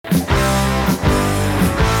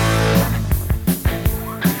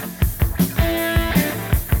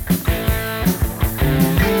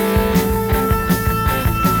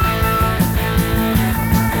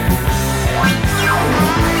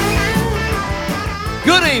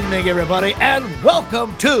evening, everybody, and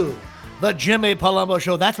welcome to the Jimmy Palumbo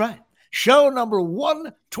Show. That's right. Show number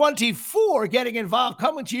 124, getting involved,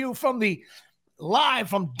 coming to you from the live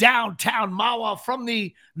from downtown Mawa, from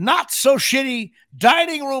the not-so-shitty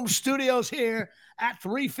dining room studios here at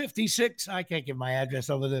 356. I can't give my address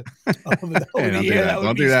over the air.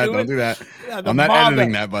 Don't do that. I'm not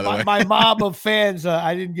editing that, by the way. My mob of fans,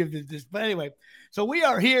 I didn't give this. But anyway, so we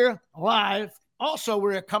are here live. Also,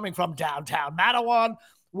 we're coming from downtown Matawan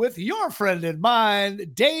with your friend and mine,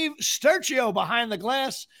 Dave Sturcio, behind the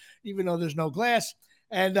glass, even though there's no glass.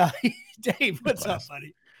 And Dave, what's up,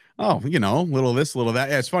 buddy? Oh, little this, little that.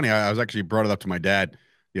 Yeah, it's funny. I was actually brought it up to my dad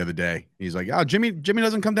the other day. He's like, "Oh, Jimmy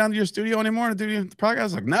doesn't come down to your studio anymore to do the podcast." I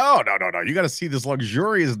was like, No. You got to see this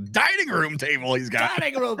luxurious dining room table he's got.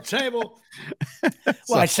 Dining room table.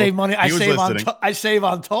 Well, I save money. I save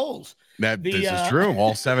on tolls. This is true.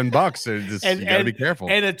 All $7. You got to be careful.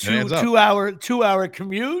 And a two hour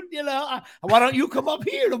commute. Why don't you come up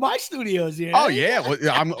here to my studios here? Oh yeah,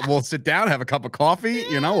 we'll sit down, have a cup of coffee.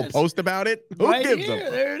 Yes. We'll post about it. Right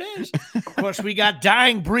here, there it is. Of course, we got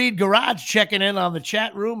Dying Breed Garage checking in on the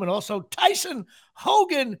chat room, and also Tyson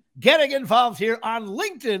Hogan getting involved here on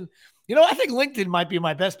LinkedIn. I think LinkedIn might be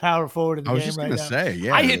my best power forward in the game right now. I was just going to say,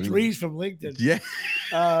 yeah. I hit threes from LinkedIn. Yeah.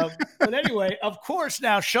 But anyway, of course,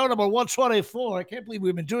 now show number 124. I can't believe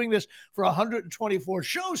we've been doing this for 124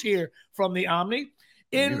 shows here from the Omni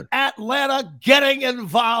in Atlanta, getting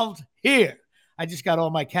involved here. I just got all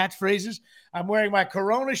my catchphrases. I'm wearing my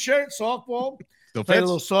Corona shirt, softball. Played a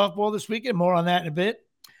little softball this weekend. More on that in a bit.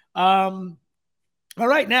 All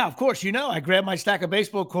right, now, of course, I grabbed my stack of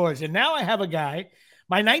baseball cards, and now I have a guy.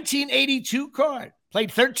 My 1982 card,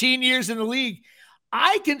 played 13 years in the league.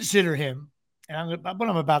 I consider him, and what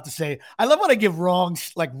I'm about to say, I love when I give wrong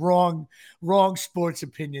sports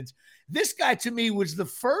opinions. This guy, to me, was the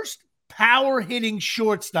first power-hitting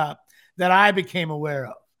shortstop that I became aware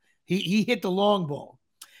of. He hit the long ball.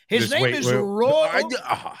 His name is Roy. I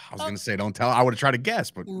was going to say, don't tell. I would have tried to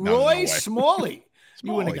guess, but Roy Smalley.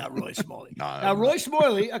 You wouldn't have got Roy Smalley. Now, Roy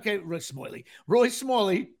Smalley. Okay, Roy Smalley. Roy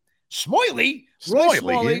Smalley.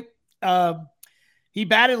 He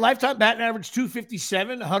batted lifetime batting average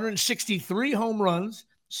 257, 163 home runs,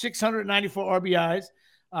 694 RBIs,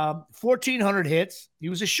 1,400 hits. He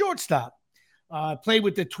was a shortstop. Played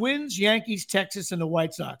with the Twins, Yankees, Texas, and the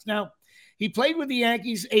White Sox. Now, he played with the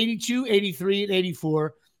Yankees 82, 83, and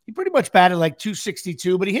 84. He pretty much batted like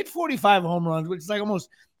 262, but he hit 45 home runs, which is like almost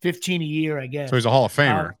 15 a year, I guess. So he's a Hall of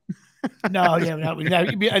Famer. No,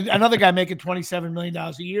 another guy making $27 million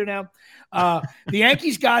a year now. The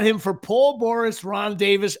Yankees got him for Paul Boris, Ron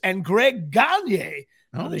Davis, and Greg Gagne.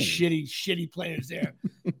 The shitty players there.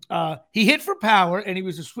 He hit for power, and he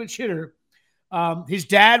was a switch hitter. His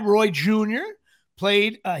dad, Roy Jr.,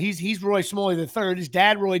 played. He's Roy Smalley III. His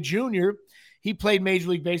dad, Roy Jr., he played Major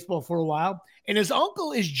League Baseball for a while. And his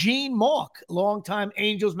uncle is Gene Mauch, longtime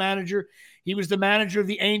Angels manager. He was the manager of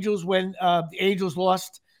the Angels when the Angels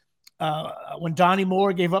lost. When Donnie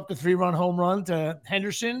Moore gave up the 3-run home run to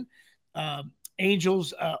Henderson,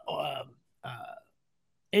 Angels, what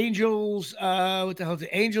the hell is it?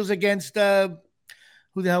 Angels against,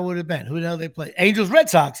 who the hell would it have been? Who the hell they played? Angels Red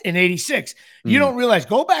Sox in 86. You don't realize,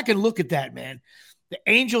 go back and look at that, man. The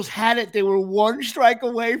Angels had it. They were one strike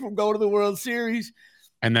away from going to the World Series.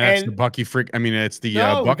 And that's the Bucky freak. I mean, it's the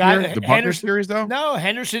Buckner series, though? No,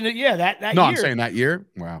 Henderson, that year. No, I'm saying that year.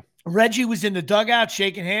 Wow. Reggie was in the dugout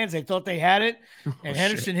shaking hands. They thought they had it. And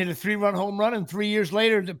Henderson hit a 3-run home run. And 3 years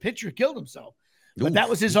later, the pitcher killed himself. But that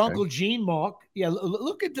was his uncle, Gene Mauch. Yeah,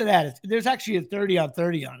 look into that. There's actually a 30 on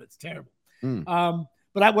 30 on it. It's terrible.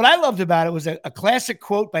 But what I loved about it was a classic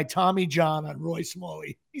quote by Tommy John on Roy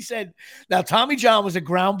Smalley. He said, now, Tommy John was a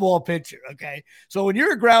ground ball pitcher, okay? So when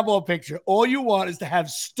you're a ground ball pitcher, all you want is to have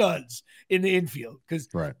studs in the infield because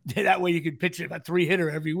that way you can pitch a 3-hitter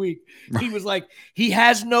every week. He was like, he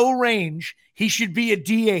has no range. He should be a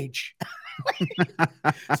DH.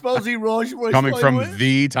 Supposedly Roy coming from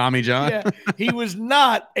the Tommy John. Yeah, he was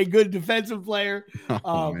not a good defensive player,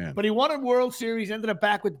 but he won a World Series. Ended up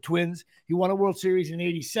back with the Twins. He won a World Series in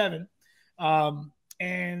 '87,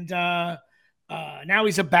 and now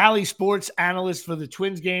he's a Bally Sports analyst for the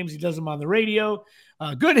Twins games. He does them on the radio.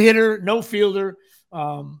 Good hitter, no fielder,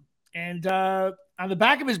 and on the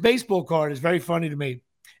back of his baseball card is very funny to me.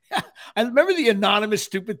 I remember the anonymous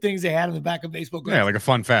stupid things they had on the back of baseball cards. Yeah, like a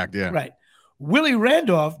fun fact. Yeah, right. Willie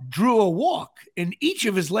Randolph drew a walk in each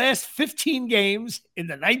of his last 15 games in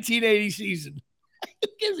the 1980 season. Who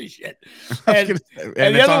gives a shit? And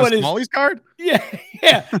the other one is Smalley's card? Yeah.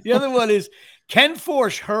 The other one is Ken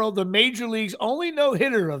Forsch hurled the major league's only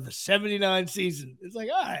no-hitter of the 79 season. It's like,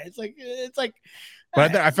 all right. It's like.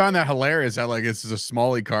 But I found that hilarious. That like this is a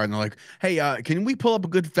small league card, and they're like, "Hey, can we pull up a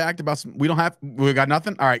good fact about some? We got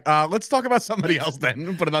nothing. All right, let's talk about somebody else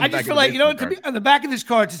then. Put it on. I just feel like to be on the back of this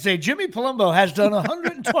card to say Jimmy Palumbo has done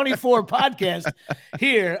 124 podcasts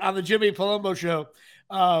here on the Jimmy Palumbo Show.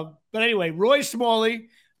 But anyway, Roy Smalley,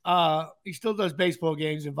 he still does baseball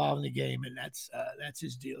games involving the game, and that's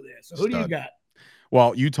his deal there. So who do you got?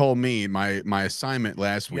 Well, you told me my assignment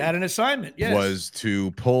last week. You had an assignment, yes. Was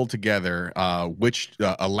to pull together which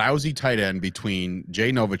a lousy tight end between Jay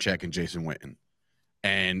Novacek and Jason Witten.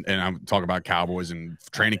 And I'm talking about Cowboys and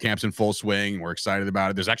training camps in full swing. We're excited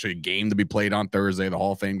about it. There's actually a game to be played on Thursday, the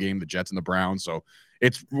Hall of Fame game, the Jets and the Browns. So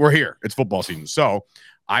we're here. It's football season. So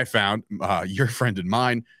I found your friend and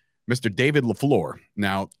mine, Mr. David LaFleur.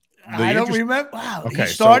 Now, I don't remember. Wow. Okay, he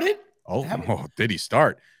started? Did he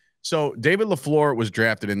start? So David LaFleur was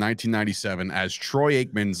drafted in 1997 as Troy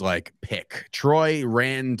Aikman's pick. Troy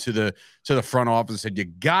ran to the front office and said, "You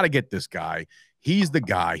got to get this guy. He's the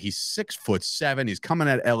guy. He's 6'7". He's coming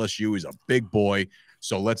at LSU. He's a big boy.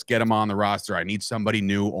 So let's get him on the roster. I need somebody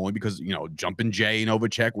new, only because Jumpin' Jay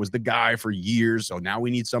Novacek was the guy for years. So now we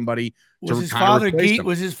need somebody to replace him."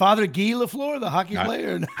 Was his father Guy LaFleur, the hockey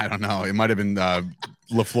player? I don't know. It might have been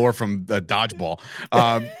LaFleur from dodgeball.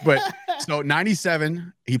 But so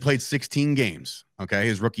 97, he played 16 games. Okay,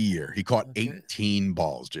 his rookie year, he caught 18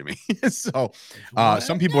 balls, Jimmy. So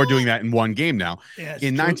some people are doing that in one game now. Yeah,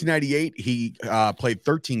 in 1998, he played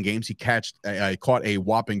 13 games. He caught a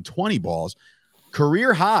whopping 20 balls.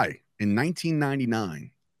 Career high in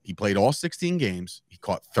 1999. He played all 16 games. He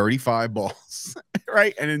caught 35 balls,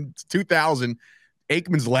 right? And in 2000,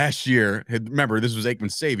 Aikman's last year, remember, this was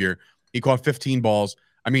Aikman's savior. He caught 15 balls.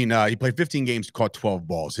 He played 15 games, caught 12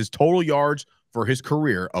 balls. His total yards for his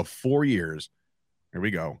career of 4 years, here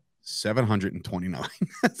we go, 729.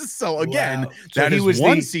 So again, that is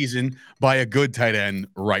one season by a good tight end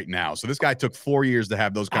right now. So this guy took 4 years to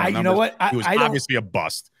have those kind of numbers. You know what? He was obviously a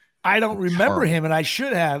bust. I don't remember him, and I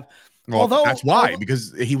should have. Well, that's why,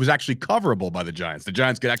 because he was actually coverable by the Giants. The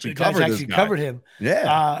Giants could actually cover this guy. Covered him.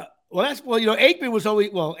 Yeah. Aikman was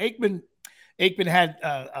always Aikman had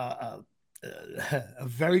a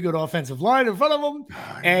very good offensive line in front of him,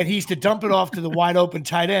 and he used to dump it off to the wide open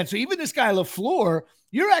tight end. So even this guy LaFleur,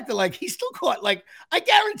 you're acting like he still caught. I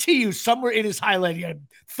guarantee you, somewhere in his highlight, he had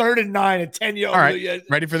 3rd and 9 at 10 yards. All right,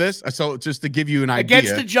 ready for this? So just to give you an idea,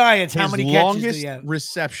 against the Giants, how many catches did he have?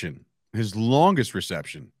 His longest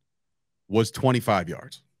reception was 25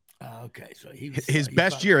 yards. Okay, so his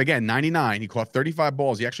best year, again, 99. He caught 35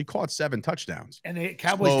 balls. He actually caught 7 touchdowns. And the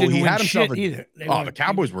Cowboys didn't win shit either. The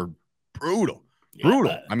Cowboys were brutal.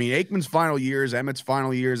 Brutal. Aikman's final years, Emmett's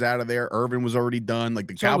final years out of there. Irvin was already done. The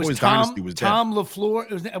Cowboys dynasty was dead. Tom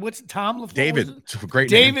LaFleur. What's Tom LaFleur? David.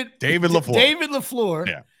 Great name. David LaFleur. David LaFleur.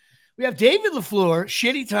 Yeah. We have David LaFleur,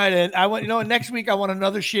 shitty tight end. Next week I want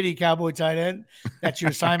another shitty Cowboy tight end. That's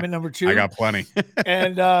your assignment number 2. I got plenty.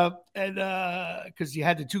 and because you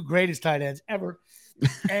had the 2 greatest tight ends ever.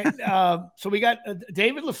 And so we got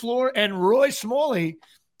David LaFleur and Roy Smalley,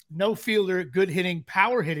 no fielder, good hitting,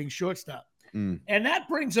 power hitting shortstop. And that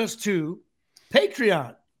brings us to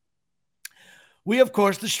Patreon. We, of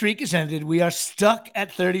course, the streak has ended. We are stuck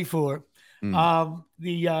at 34.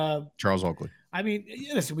 Charles Oakley.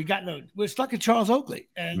 Listen, we're stuck at Charles Oakley,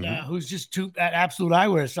 and who's just at absolute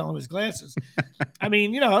eyewear selling his glasses.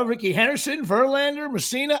 Ricky Henderson, Verlander,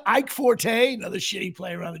 Messina, Ike Forte, another shitty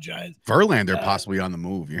player on the Giants. Verlander possibly on the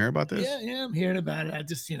move. You hear about this? Yeah, I'm hearing about it. I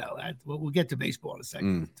just, we'll get to baseball in a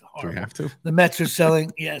second. Do we have to? The Mets are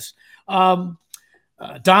selling, yes. Don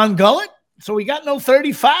Gullett. So we got no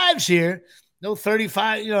 35s here. No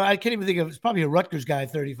 35. I can't even think of. It's probably a Rutgers guy,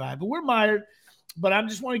 35. But we're mired. But I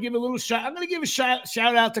just want to give a little shout. I'm going to give a shout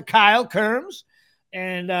out to Kyle Kerms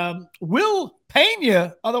and Will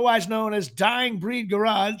Pena, otherwise known as Dying Breed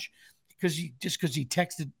Garage, because he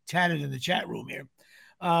chatted in the chat room here.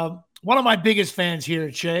 One of my biggest fans here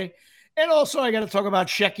at Shea. And also I got to talk about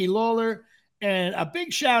Shecky Lawler, and a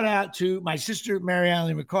big shout out to my sister, Mary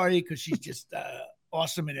Allen McCarty, because she's just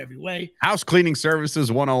awesome in every way. House cleaning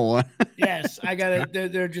services 101. Yes, I got it.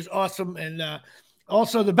 They're just awesome. And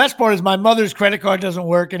also, the best part is my mother's credit card doesn't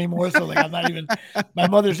work anymore. So I'm not even, my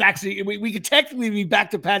mother's actually, we could technically be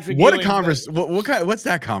back to Patrick. What a conversation. What's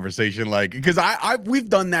that conversation like? Because we've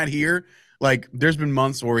done that here. There's been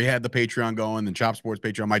months where we had the Patreon going, and Chop Sports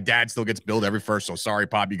Patreon. My dad still gets billed every first. So sorry,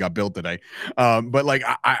 Pop, you got billed today. But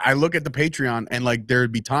I look at the Patreon, and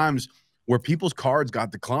there'd be times where people's cards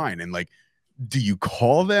got declined, and Do you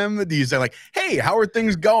call them? Do you say like, "Hey, how are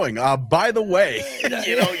things going? By the way,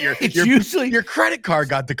 your credit card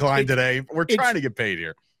got declined today. We're trying to get paid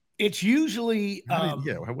here." It's usually how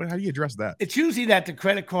do you address that? It's usually that the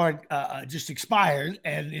credit card just expired,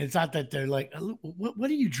 and it's not that they're like,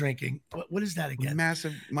 "What are you drinking? What is that again?"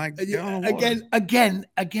 Massive,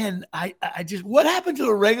 again. I just, what happened to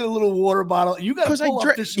a regular little water bottle? You got to pull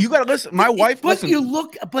up this. You got to listen. My wife, but you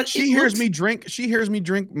look, but she hears me drink. She hears me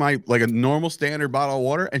drink my like a normal standard bottle of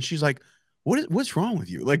water, and she's like, "What's wrong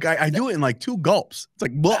with you?" Like I do it in like 2 gulps. It's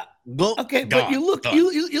like, okay, but you look like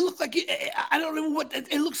I don't know what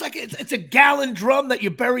it looks like. It's a gallon drum that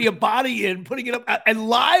you bury your body in, putting it up and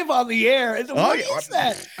live on the air. What is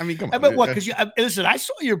that? I mean, come on. But what? Because listen, I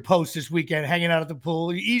saw your post this weekend hanging out at the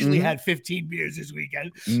pool. You easily had 15 beers this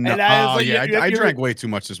weekend. No, and I drank way too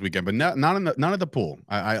much this weekend, but not at the pool.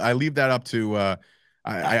 I leave that up to.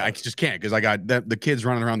 I just can't because I got the kids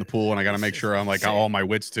running around the pool and I got to make sure I'm like all my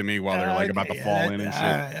wits to me while they're like about to fall in and shit.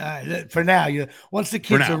 All right. For now, once the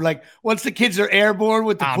kids are airborne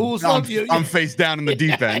with the pool stuff, I'm face down in the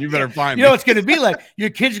deep end. You better find me. You know it's gonna be like your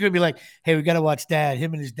kids are gonna be like, "Hey, we gotta watch Dad.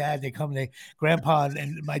 Him and his dad, Grandpa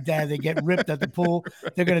and my dad, they get ripped at the pool.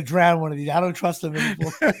 They're gonna drown one of these. I don't trust them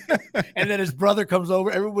anymore." And then his brother comes over.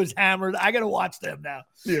 Everyone's hammered. I gotta watch them now.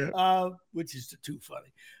 Yeah, which is too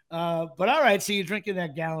funny. But all right, so you're drinking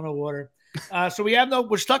that gallon of water. So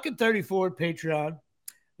we're stuck at 34 at Patreon.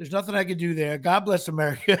 There's nothing I can do there. God bless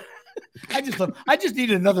America. I just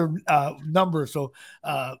need another number. So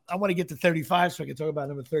I want to get to 35 so I can talk about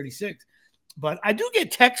number 36. But I do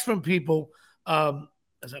get texts from people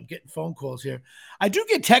as I'm getting phone calls here. I do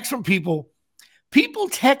get texts from people. People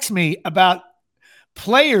text me about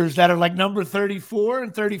players that are like number 34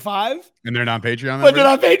 and 35. And they're not Patreon members? But they're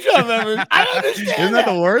not Patreon members. I don't understand. Isn't that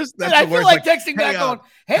the worst? That's I the worst. feel like texting back going,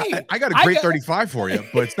 "Hey, I got a great 35 for you,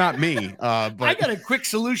 but it's not me." But I got a quick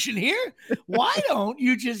solution here. Why don't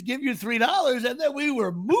you just give your $3 and then we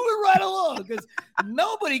were moving right along? Because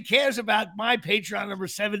nobody cares about my Patreon number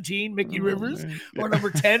 17, Mickey Rivers, or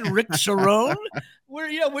number 10, Rick Cerrone.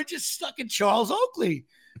 We're just stuck in Charles Oakley.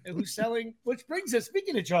 Who's selling, which brings us,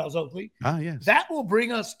 speaking of Charles Oakley, yes, that will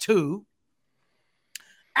bring us to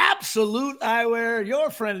Absolute Eyewear, your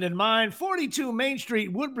friend and mine, 42 Main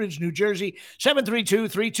Street, Woodbridge, New Jersey,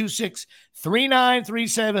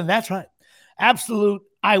 732-326-3937. That's right. Absolute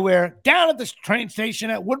Eyewear, down at the train station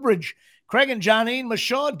at Woodbridge. Craig and Johnine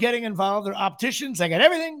Michaud getting involved. They're opticians. They got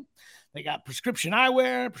everything. They got prescription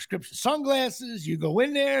eyewear, prescription sunglasses. You go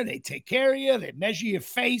in there, they take care of you. They measure your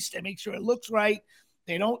face. They make sure it looks right.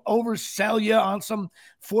 They don't oversell you on some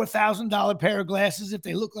 $4,000 pair of glasses if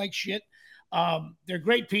they look like shit. They're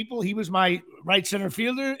great people. He was my right center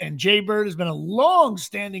fielder, and Jay Bird has been a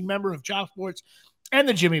long-standing member of Chop Sports and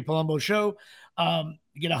the Jimmy Palumbo Show. You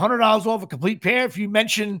get $100 off a complete pair if you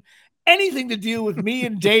mention anything to deal with me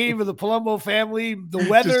and Dave or the Palumbo family, the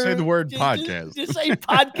weather. Just say the word podcast. Just say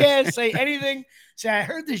podcast. Say anything. Say, "I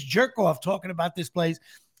heard this jerk off talking about this place."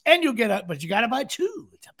 And you'll get but you got to buy 2.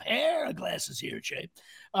 It's a pair of glasses here, Jay.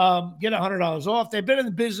 Get $100 off. They've been in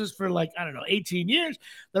the business for 18 years.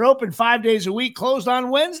 They're open 5 days a week, closed on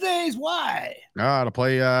Wednesdays. Why? To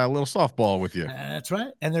play a little softball with you. That's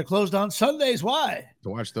right. And they're closed on Sundays. Why? To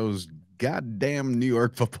watch those goddamn New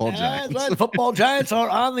York football Giants. That's right. Football Giants are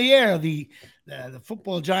on the air. The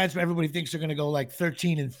football Giants, everybody thinks they're going to go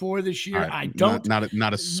 13-4 this year. Right. I don't.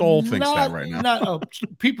 Not a soul thinks that right now.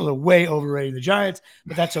 People are way overrating the Giants,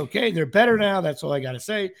 but that's okay. They're better now. That's all I got to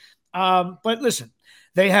say. But listen,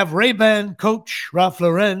 they have Ray-Ban Coach, Ralph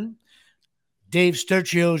Lauren, Dave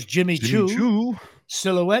Sturchio's Jimmy Choo,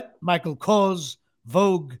 Silhouette, Michael Kors,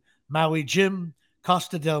 Vogue, Maui Jim,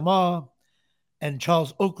 Costa Del Mar, and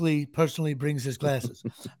Charles Oakley personally brings his glasses.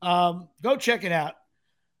 Go check it out.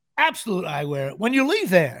 Absolute Eyewear. When you leave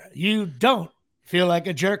there, you don't feel like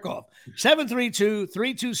a jerk off.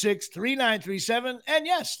 732-326-3937. And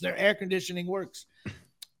yes, their air conditioning works.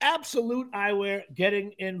 Absolute Eyewear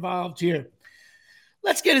getting involved here.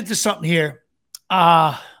 Let's get into something here.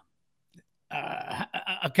 Okay.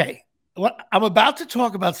 I'm about to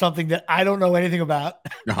talk about something that I don't know anything about.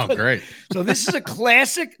 Oh, great. So this is a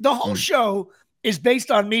classic. The whole show is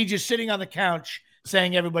based on me just sitting on the couch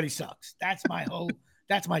saying everybody sucks. That's my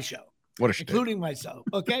show. What a shtick. Including myself.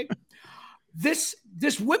 Okay. This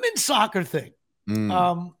women's soccer thing.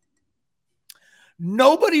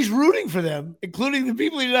 Nobody's rooting for them, including the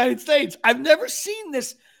people in the United States. I've never seen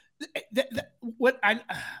this. I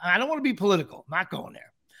don't want to be political. I'm not going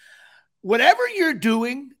there. Whatever you're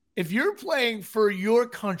doing, if you're playing for your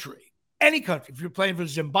country any country. If you're playing for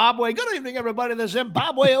Zimbabwe, good evening, everybody. The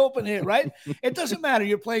Zimbabwe Open here, right? It doesn't matter.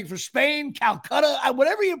 You're playing for Spain, Calcutta,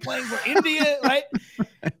 whatever you're playing for, India, right?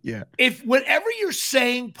 Yeah. If whatever you're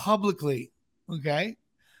saying publicly, okay,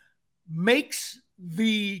 makes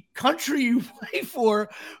the country you play for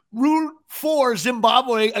root for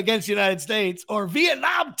Zimbabwe against the United States or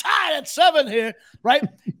Vietnam tied at 7 here, right?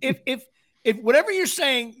 If whatever you're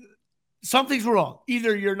saying, something's wrong.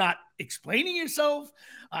 Either you're not explaining yourself.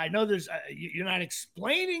 I know you're not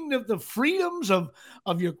explaining the freedoms of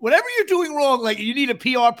your whatever you're doing wrong. Like you need a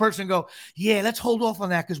PR person to go, yeah, let's hold off on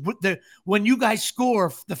that because when you guys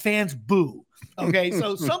score, the fans boo. Okay,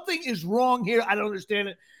 so something is wrong here. I don't understand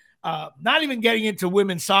it. Not even getting into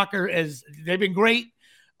women's soccer as they've been great.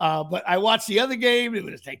 But I watched the other game.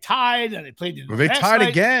 They tied and they played. Well, they tied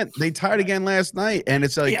again. They tied again last night, and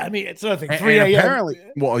it's like, yeah, I mean, it's nothing. 3 a.m. Apparently,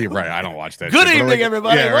 well, you're right. I don't watch that. Good shit, evening, like,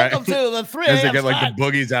 everybody. Yeah, Welcome to the 3 a.m. They get like the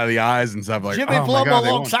boogies out of the eyes and stuff like. Jimmy Palumbo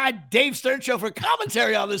alongside Dave Stern Show for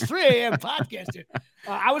commentary on this 3 a.m. podcast. Here.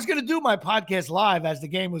 I was going to do my podcast live as the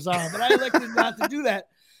game was on, but I elected not to do that.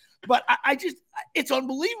 But I just, it's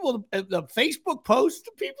unbelievable. The Facebook posts,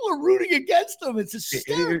 people are rooting against them. It's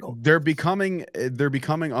hysterical. They're becoming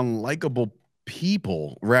unlikable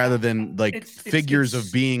people rather than like figures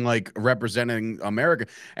of being like representing America.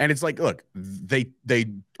 And it's like, look, they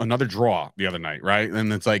another draw the other night, right?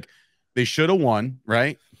 And it's like they should have won,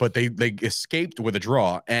 right? But they escaped with a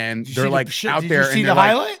draw, and they're like out there and they're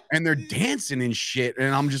like, and they're dancing and shit.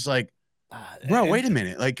 And I'm just like, bro, wait a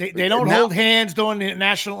minute. Like they don't hold hands during the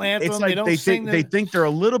national anthem. It's like they don't sing. They think they're a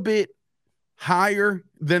little bit higher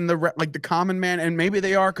than the common man, and maybe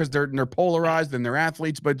they are because they're polarized and they're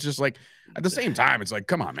athletes. But just like at the same time, it's like,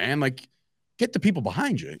 come on, man, like get the people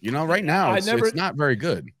behind you. You know, right now it's not very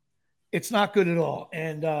good. It's not good at all,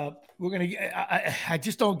 and we're gonna. I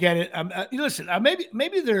just don't get it. Listen,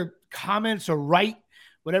 maybe their comments are right.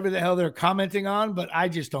 Whatever the hell they're commenting on, but I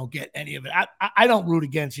just don't get any of it. I don't root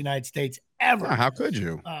against the United States ever. How could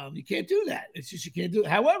you? You can't do that. It's just you can't do it.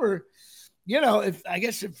 However, if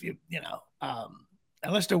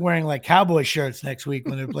unless they're wearing like cowboy shirts next week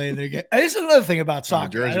when they're playing their game. This is another thing about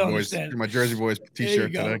soccer. My Jersey Boys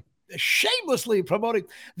t-shirt today. Shamelessly promoting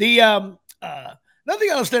the another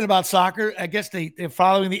thing I understand about soccer. I guess they're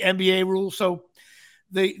following the NBA rules. So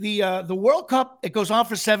the World Cup, it goes on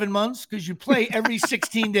for 7 months because you play every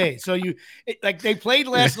 16 days. So they played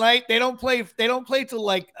last night. They don't play till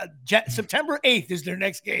like September 8th is their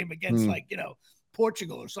next game against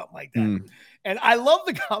Portugal or something like that. And I love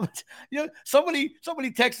the comments. Somebody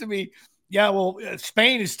texted me, yeah, well,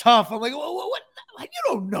 Spain is tough. I'm like, well, what? Like,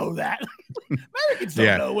 you don't know that. Americans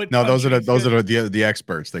don't know what. No, those are the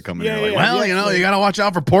experts that come in here. Like, well, you got to watch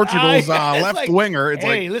out for Portugal's left winger. It's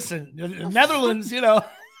hey, listen, the Netherlands, right?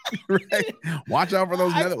 Watch out for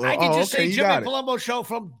those Netherlands. I can just say Jimmy Palumbo Show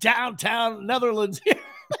from downtown Netherlands.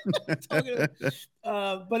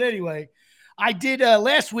 But anyway, I did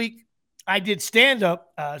last week. I did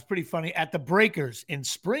stand-up. It's pretty funny at the Breakers in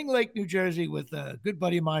Spring Lake, New Jersey with a good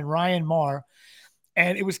buddy of mine, Ryan Marr.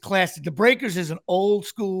 And it was classic. The Breakers is an old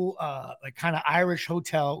school, like kind of Irish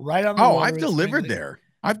hotel right on the water. I've delivered there.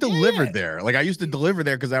 I've delivered there. Like I used to deliver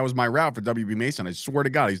there because that was my route for WB Mason. I swear to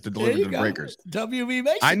God, I used to deliver to the Breakers. WB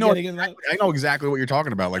Mason. I know exactly what you're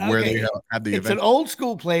talking about. Like where they have the event. It's an old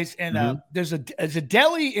school place, and there's a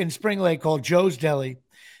deli in Spring Lake called Joe's Deli. A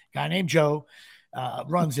guy named Joe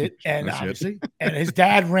runs it, and obviously, and his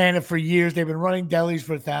dad ran it for years. They've been running delis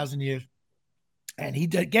for 1,000 years, and he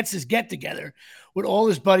gets his get together with all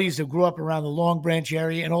his buddies that grew up around the Long Branch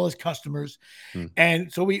area and all his customers.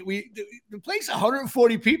 And so the place,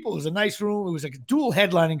 140 people. It was a nice room. It was like a dual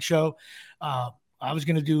headlining show.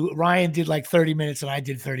 Ryan did like 30 minutes and I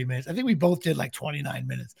did 30 minutes. I think we both did like 29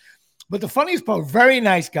 minutes. But the funniest part, very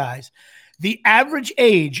nice guys. The average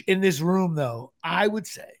age in this room, though, I would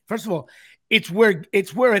say, first of all, it was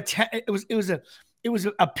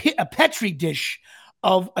a petri dish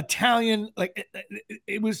of Italian, like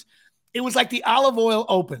it was like the Olive Oil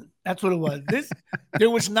Open. That's what it was. There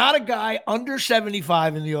was not a guy under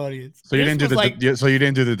 75 in the audience. So you didn't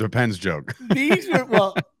do the depends joke. These were,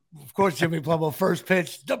 well, of course, Jimmy Palumbo, first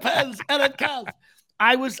pitch depends and it counts.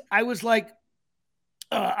 I was like,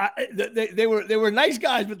 they were nice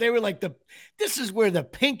guys, but they were like this is where the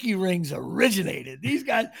pinky rings originated. These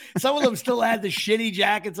guys, some of them still had the shitty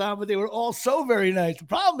jackets on, but they were all so very nice. The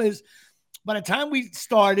problem is, by the time we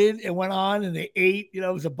started, it went on and they ate, it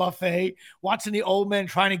was a buffet. Watching the old men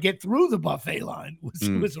trying to get through the buffet line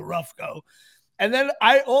was a rough go. And then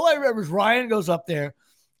all I remember is Ryan goes up there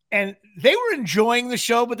And they were enjoying the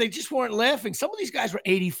show, but they just weren't laughing. Some of these guys were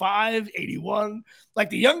 85, 81. Like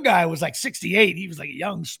the young guy was like 68. He was like a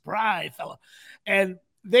young, spry fella. And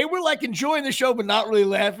they were like enjoying the show, but not really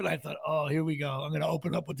laughing. I thought, oh, here we go. I'm going to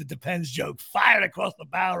open up with the Depends joke. Fired across the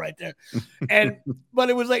bow right there. But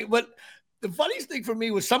it was like, but the funniest thing for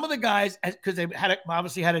me was some of the guys, because they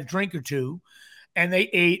obviously had a drink or two and they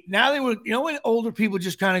ate. Now they were, when older people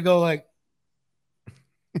just kind of go like,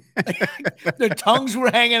 their tongues were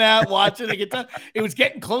hanging out watching. It was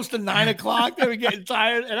getting close to 9 o'clock. They were getting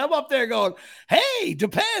tired. And I'm up there going, hey,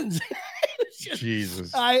 Depends.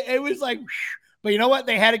 Jesus. It was like, but you know what?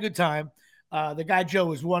 They had a good time. The guy, Joe,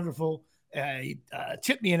 was wonderful. He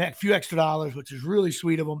tipped me a few extra dollars, which is really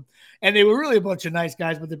sweet of him. And they were really a bunch of nice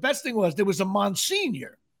guys. But the best thing was there was a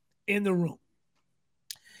Monsignor in the room.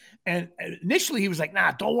 And initially he was like,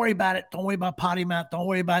 nah, don't worry about it. Don't worry about Potty Mouth. Don't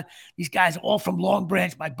worry about it. These guys are all from Long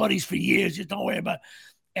Branch, my buddies for years. Just don't worry about it.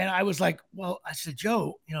 And I was like, well, I said,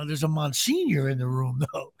 Joe, there's a Monsignor in the room,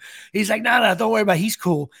 though. He's like, no, don't worry about it. He's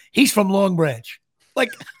cool. He's from Long Branch.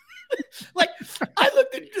 Like I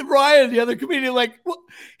looked at Ryan, the other comedian, like, well,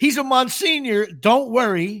 he's a Monsignor. Don't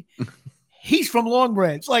worry. He's from Long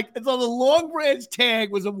Branch. So the Long Branch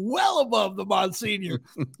tag was well above the Monsignor.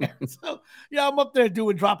 So, I'm up there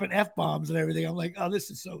dropping F-bombs and everything. I'm like, oh, this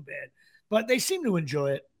is so bad. But they seem to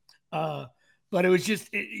enjoy it. But it was just,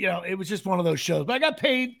 it was just one of those shows. But I got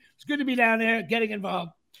paid. It's good to be down there, getting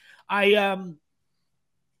involved. I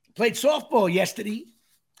played softball yesterday.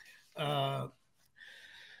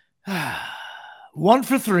 1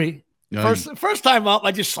 for 3. First time up,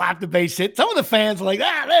 I just slapped the base hit. Some of the fans were like,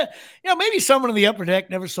 maybe someone in the upper deck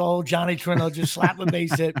never saw Johnny Trino just slap the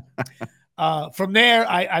base hit. From there,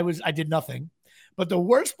 I did nothing. But the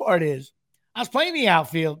worst part is I was playing the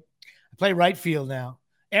outfield. I play right field now.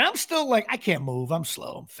 And I'm still like, I can't move. I'm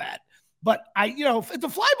slow. I'm fat. But if the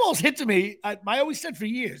fly balls hit to me, I always said for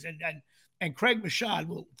years, and Craig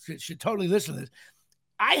Machad should totally listen to this.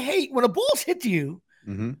 I hate when a ball's hit to you.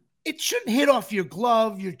 Mm-hmm. It shouldn't hit off your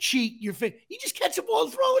glove, your cheek, your face. You just catch the ball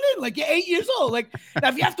and throw it in like you're 8 years old. Like, now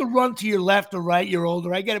if you have to run to your left or right, you're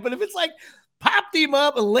older. I get it. But if it's like popped him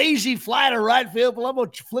up, a lazy fly to right field,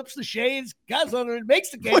 Palumbo flips the shades, guys under it,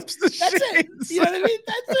 makes the game. That's shades. It. You know what I mean?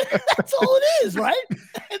 That's all it is, right?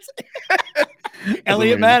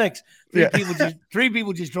 Elliot Maddox. Three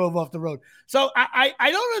people just drove off the road. So I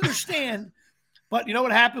don't understand. But you know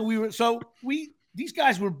what happened? These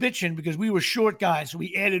guys were bitching because we were short guys. So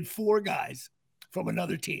we added 4 guys from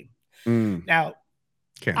another team. Now,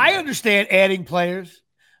 I understand adding players,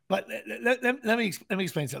 but let me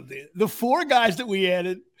explain something. The 4 guys that we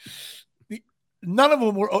added, not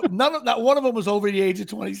one of them was over the age of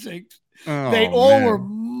 26. They all were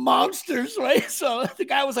monsters, right? So the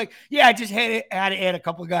guy was like, yeah, I just had to add a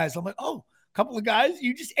couple of guys. I'm like, oh, a couple of guys?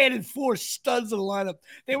 You just added 4 studs to the lineup.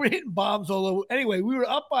 They were hitting bombs all over. Anyway, we were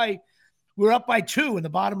up by 2 in the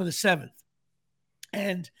bottom of the 7th.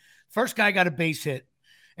 And first guy got a base hit.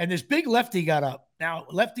 And this big lefty got up. Now,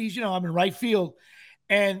 lefties, I'm in right field.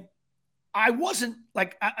 And I wasn't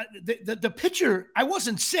like the pitcher, I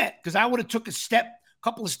wasn't set because I would have took a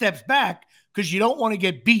couple of steps back because you don't want to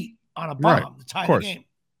get beat on a bomb to tie the game.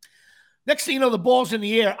 Next thing you know, the ball's in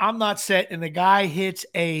the air. I'm not set. And the guy hits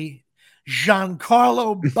a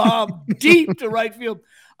Giancarlo bomb deep to right field.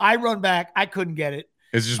 I run back. I couldn't get it.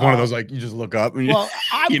 It's just one of those, like, you just look up. And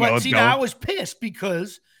I was pissed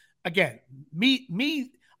because, again,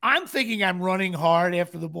 I'm thinking I'm running hard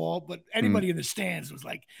after the ball, but anybody in the stands was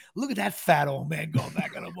like, look at that fat old man going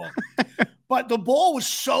back on the ball. But the ball was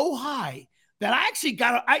so high that I actually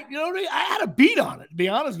I had a beat on it, to be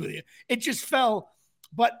honest with you. It just fell.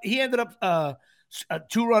 But he ended up a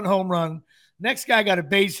 2-run home run. Next guy got a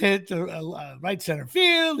base hit to right center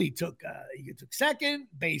field. He took second,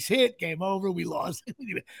 base hit, game over. We lost.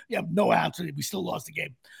 We have no outs. We still lost the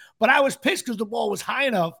game. But I was pissed because the ball was high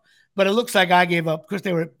enough. But it looks like I gave up because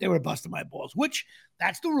they were busting my balls. Which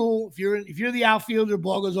that's the rule. If you're the outfielder,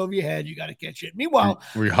 ball goes over your head, you got to catch it. Meanwhile,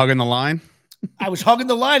 were you hugging the line? I was hugging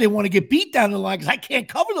the line. I didn't want to get beat down the line because I can't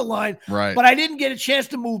cover the line. Right. But I didn't get a chance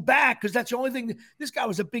to move back because that's the only thing. This guy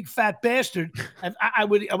was a big fat bastard. I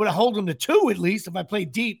would have held him to 2 at least if I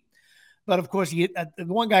played deep. But of course, the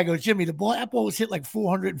one guy goes, Jimmy, that ball was hit like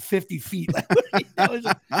 450 feet.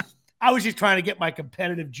 I was just trying to get my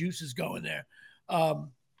competitive juices going there.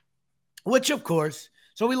 Which of course,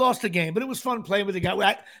 So we lost the game, but it was fun playing with the guy.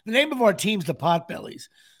 The name of our team's the Potbellies.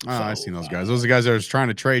 Oh, I've seen those guys. Those are the guys that are trying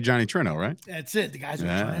to trade Johnny Trino, right? That's it. The guys were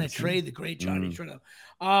trying to trade the great Johnny Trino.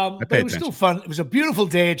 But it was still fun. It was a beautiful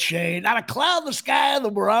day at Shea. Not a cloud in the sky.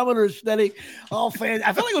 The barometer is steady. All fans.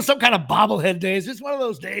 I feel like it was some kind of bobblehead day. It's just one of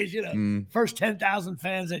those days, first 10,000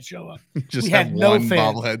 fans that show up. Just we had no fans.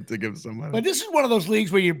 Bobblehead to give somebody. But this is one of those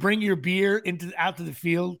leagues where you bring your beer out to the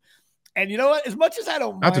field. And you know what? As much as I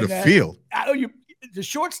don't mind out to the field, the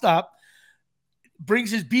shortstop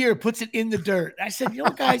brings his beer, puts it in the dirt. I said, you know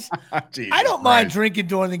what, guys, I don't mind drinking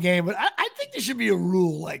during the game, but I think there should be a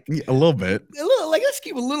rule, like a little bit, let's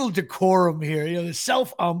keep a little decorum here. The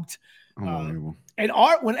self-umped. And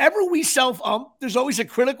whenever we self-ump, there's always a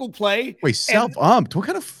critical play. Wait, self-umped? What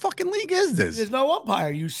kind of fucking league is this? There's no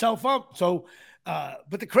umpire. You self-ump. So,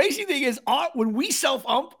 but the crazy thing is, when we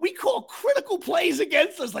self-ump, we call critical plays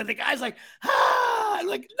against us. Like the guy's like, I'm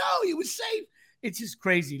like, no, he was safe. It's just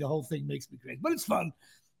crazy. The whole thing makes me crazy, but it's fun.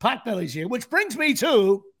 Potbellies here, which brings me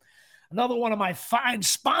to another one of my fine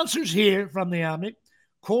sponsors here from the Omni,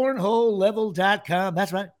 cornholelevel.com.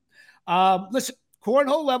 That's right. Listen,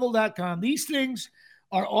 cornholelevel.com. These things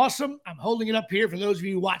are awesome. I'm holding it up here for those of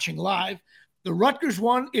you watching live. The Rutgers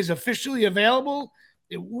one is officially available.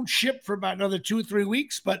 It won't ship for about another 2 or 3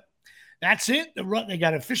 weeks, but that's it. They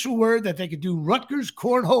got official word that they could do Rutgers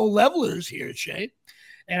cornhole levelers here at Shea.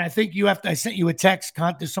 And I think I sent you a text.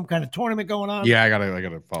 There's some kind of tournament going on. Yeah, I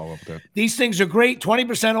gotta follow up with that. These things are great.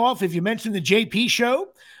 20% off if you mention the JP show.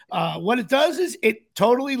 What it does is it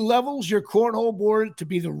totally levels your cornhole board to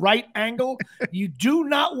be the right angle. You do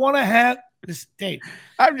not want to have this, Dave.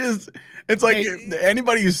 It's like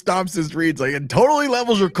anybody who stops this reads like it totally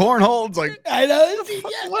levels your cornhole. It's like, I know.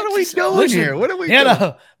 What are we doing here? What are we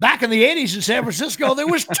doing? Back in the 80s in San Francisco, there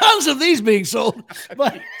was tons of these being sold.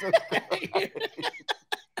 But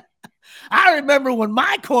I remember when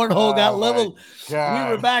my cornhole got leveled. We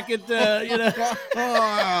were back at and here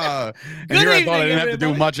I thought I didn't have to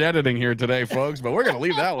do much editing here today, folks, but we're going to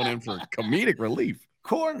leave that one in for comedic relief.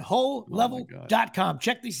 Cornholelevel.com.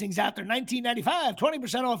 Check these things out. They're $19.95,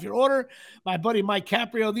 20% off your order. My buddy Mike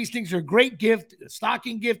Caprio. These things are a great gift, a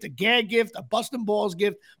stocking gift, a gag gift, a bustin' balls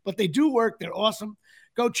gift, but they do work. They're awesome.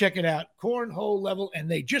 Go check it out. Cornhole Level, and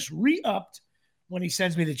they just re-upped when he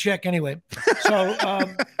sends me the check anyway. So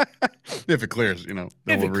if it clears, then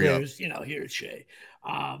we'll re-up. Here at Shea.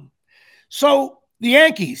 So the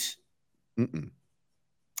Yankees.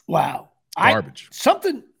 Wow. Garbage.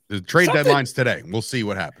 The trade deadline's today. We'll see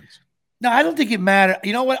what happens. No, I don't think it matters.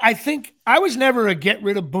 You know what? I think I was never a get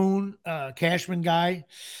rid of Boone Cashman guy.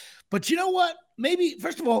 But you know what? Maybe,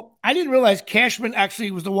 first of all, I didn't realize Cashman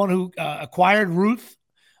actually was the one who acquired Ruth.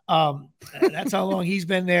 That's how long he's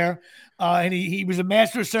been there. And he was a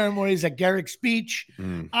master of ceremonies at Garrick's speech.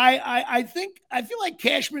 I feel like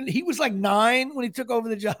Cashman, he was like 9 when he took over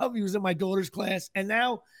the job. He was in my daughter's class. And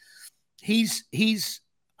now he's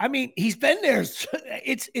been there.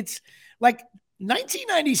 It's like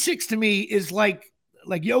 1996 to me is like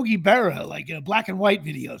Yogi Berra, like black and white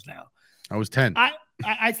videos now. I was 10.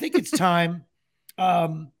 I think it's time.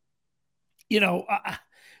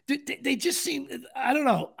 They just seem, I don't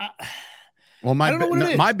know. Well,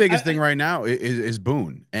 my biggest thing right now is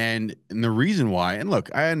Boone. And the reason why, and look,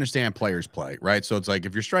 I understand players play, right? So it's like,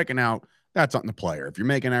 if you're striking out, that's on the player. If you're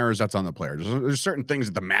making errors, that's on the player. There's certain things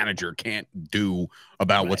that the manager can't do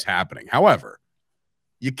about what's happening. However,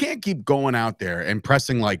 you can't keep going out there and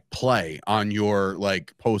pressing like play on your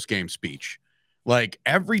like post-game speech. Like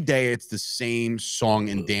every day it's the same song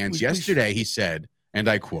and dance. Yesterday he said, and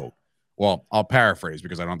I quote, well, I'll paraphrase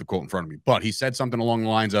because I don't have the quote in front of me, but he said something along the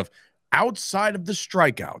lines of, outside of the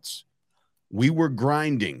strikeouts, we were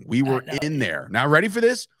grinding. We were in there. Now, ready for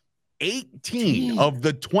this? 18 of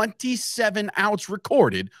the 27 outs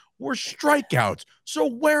recorded were strikeouts. So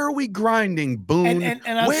where are we grinding, Boone? And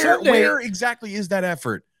where exactly is that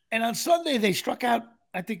effort? And on Sunday, they struck out,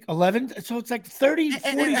 I think, 11. So it's like 30,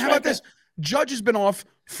 40. And how about this? Judge has been off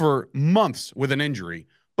for months with an injury,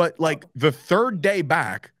 but like the third day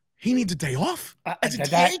back, he needs a day off.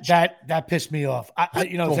 That pissed me off.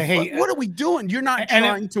 Hey, what are we doing? You're not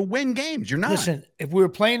trying to win games. You're not. Listen, if we were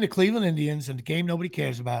playing the Cleveland Indians and the game nobody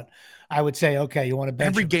cares about, I would say, okay, you want to bench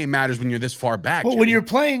every him. game matters when you're this far back. But when you're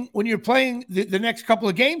playing the next couple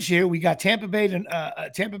of games here, we got Tampa Bay and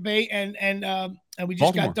we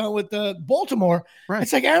just got done with Baltimore. Right.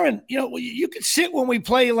 It's like, Aaron, you could sit when we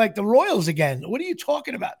play like the Royals again. What are you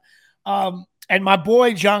talking about? And my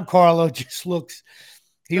boy Giancarlo just looks.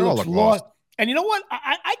 He looks lost. And you know what?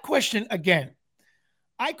 I question again.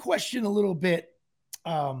 I question a little bit.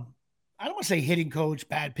 I don't want to say hitting coach,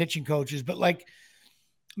 bad pitching coaches, but like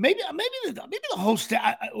Maybe the whole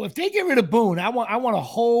staff. If they get rid of Boone, I want a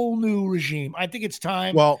whole new regime. I think it's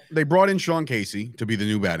time. Well, they brought in Sean Casey to be the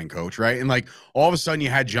new batting coach, right? And like all of a sudden, you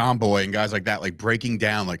had John Boy and guys like that, like breaking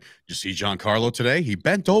down. Like, you see Giancarlo today? He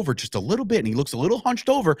bent over just a little bit, and he looks a little hunched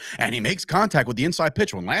over, and he makes contact with the inside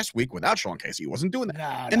pitch. When last week, without Sean Casey, he wasn't doing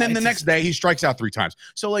that. And then the next day, he strikes out 3 times.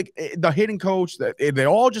 So like the hitting coach, they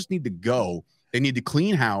all just need to go. They need to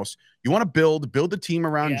clean house. You want to build the team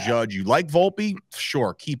around Judge. You like Volpe?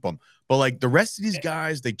 Sure, keep him. But like the rest of these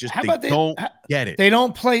guys, they don't get it. They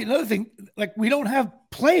don't play. Another thing, like we don't have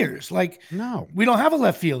players. Like we don't have a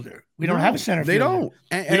left fielder. We don't have a center fielder. They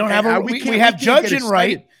don't. We don't have a. We have Judge and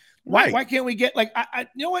Wright. Why can't we get like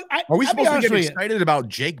you know what? Are we supposed to get excited about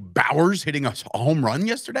Jake Bauers hitting a home run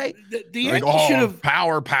yesterday? The Yankees should have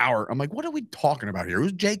power. I'm like, what are we talking about here?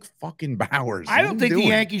 Who's Jake fucking Bauers? I don't think the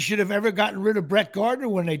Yankees should have ever gotten rid of Brett Gardner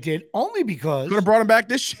when they did. Only because could have brought him back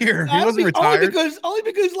this year. He wasn't retired. Only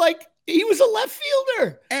because like he was a left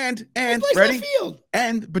fielder. And ready?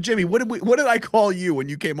 But Jimmy, what did I call you when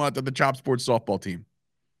you came out to the Chop Sports softball team?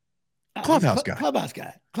 Clubhouse guy. A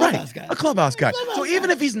clubhouse guy. So even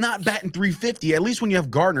if he's not batting 350, at least when you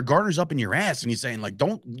have Gardner's up in your ass and he's saying like,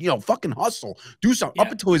 don't, fucking hustle, do something.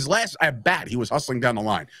 Up until his last at bat, he was hustling down the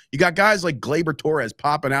line. You got guys like Gleyber Torres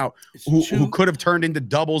popping out who could have turned into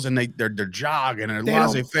doubles, and they're jogging and they're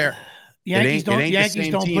laissez-faire. Yankees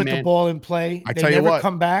don't put the ball in play. I tell you what,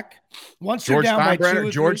 come back. Once you're down by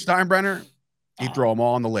 2 George Steinbrenner, he'd throw them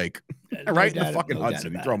all in the lake, right in the fucking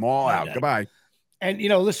Hudson. He'd throw them all out. Goodbye. And,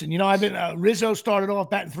 listen, I've been Rizzo started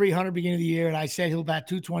off batting 300 beginning of the year, and I said he'll bat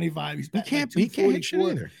 225. He can't hit shit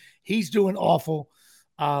either. He's doing awful.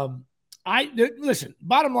 Listen,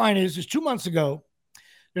 bottom line is 2 months ago,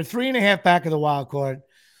 they're 3.5 back of the wild card.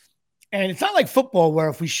 And it's not like football where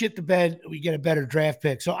if we shit the bed, we get a better draft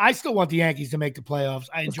pick. So I still want the Yankees to make the playoffs.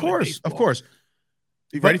 I enjoy baseball. Of course.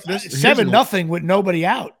 You ready for this? 7-0 with nobody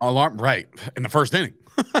out. Alarm, right, in the first inning.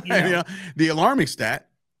 The alarming stat.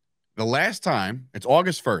 The last time, it's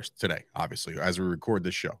August 1st today, obviously, as we record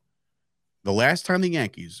this show. The last time the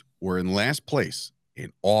Yankees were in last place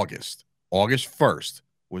in August 1st,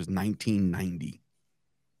 was 1990.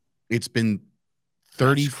 It's been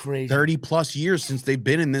 30 plus years since they've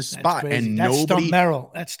been in this spot. Crazy. And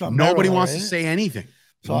That's nobody wants to say anything.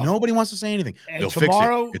 Nobody wants to say anything. They'll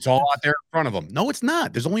tomorrow, fix it. It's all out there in front of them. No, it's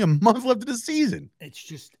not. There's only a month left of the season.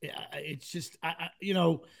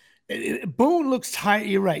 Boone looks tired.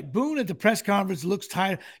 You're right. Boone at the press conference looks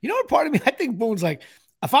tired. You know what? Part of me, I think Boone's like,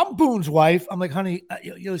 if I'm Boone's wife, I'm like, honey,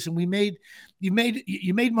 listen, you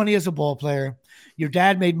made money as a ball player. Your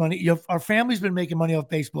dad made money. Our family's been making money off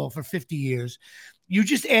baseball for 50 years. You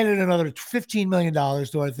just added another $15 million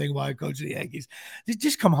to our thing while I coach the Yankees.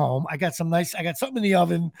 Just come home. I got something in the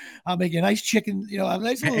oven. I'll make a nice chicken, a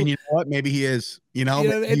nice little. And you know what? Maybe he is. He's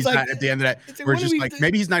like, not at the end of that. We're just like,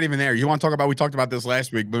 maybe he's not even there. You want to talk about, we talked about this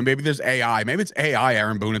last week, but maybe there's AI. Maybe it's AI,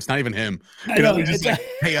 Aaron Boone. It's not even him. Just like,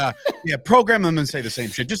 hey, program them and say the same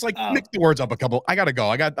shit. Just like mix the words up a couple. I got to go.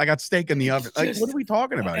 I got steak in the oven. Like, what are we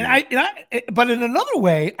talking about here? But in another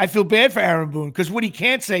way, I feel bad for Aaron Boone because what he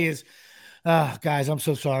can't say is, guys, I'm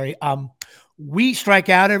so sorry. We strike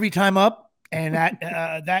out every time up, and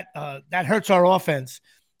that hurts our offense.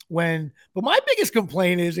 But my biggest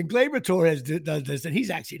complaint is, and Gleyber Torres does this, and he's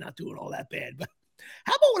actually not doing all that bad. But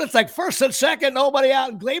how about when it's like first and second, nobody out,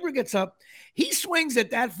 and Gleyber gets up, he swings at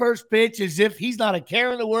that first pitch as if he's not a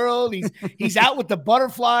care in the world. He's out with the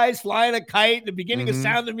butterflies, flying a kite, the beginning of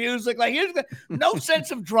Sound of Music. Like no sense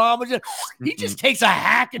of drama. He just takes a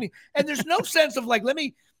hack, and there's no sense of like, let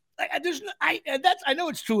me. I know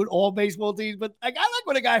it's true in all baseball teams, but like I like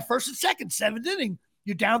when a guy first and second, 7th inning,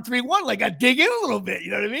 you're down 3-1. Like I dig in a little bit,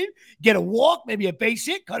 you know what I mean? Get a walk, maybe a base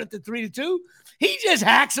hit, cut it to 3-2. He just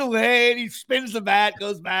hacks away and he spins the bat,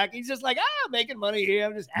 goes back. He's just like, making money here.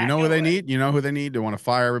 I'm just hacking who away. they need? You know who they need? They want to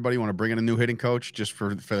fire everybody. Want to bring in a new hitting coach just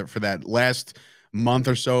for that last month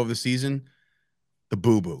or so of the season. The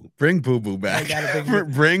Boo-Boo. Bring Boo-Boo back.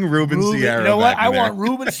 Bring Ruben Sierra. You know what? Back I want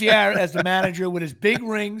Ruben Sierra as the manager with his big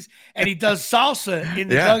rings, and he does salsa in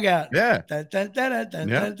the dugout. Yeah.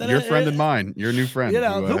 Your friend and mine. Your new friend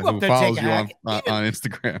who follows you on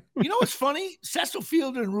Instagram. You know what's funny? Cecil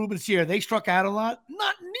Fielder and Ruben Sierra, they struck out a lot.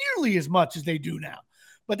 Not nearly as much as they do now.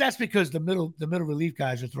 But that's because the middle relief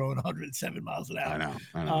guys are throwing 107 miles an hour.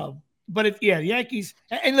 I know. But the Yankees,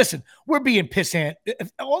 and listen, we're being pissant.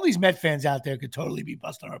 All these Met fans out there could totally be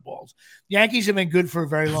busting our balls. The Yankees have been good for a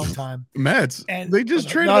very long time. Mets, and they just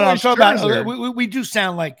traded. I'm talking about. We do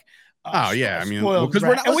sound like. I mean, because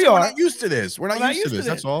we're not used to this. We're not used to this.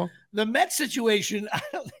 That's all. The Met situation.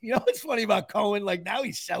 You know what's funny about Cohen? Like now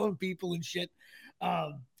he's selling people and shit.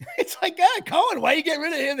 It's like, Cohen, why you get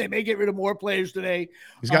rid of him? They may get rid of more players today.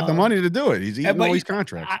 He's got the money to do it. He's eating all these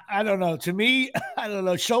contracts. I don't know. To me, I don't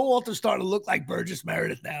know. Showalter's starting to look like Burgess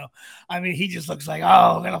Meredith now. I mean, he just looks like,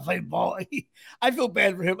 I'm going to play ball. I feel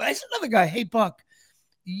bad for him. But it's another guy. Hey, Buck,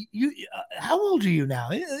 you how old are you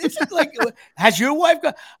now? Is it like, has your wife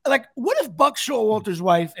got, like, what if Buck Showalter's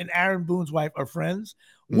wife and Aaron Boone's wife are friends?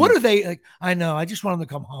 What are they like? I know. I just want him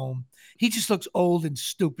to come home. He just looks old and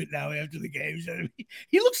stupid now after the game. You know what I mean?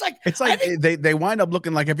 He looks like it's like they wind up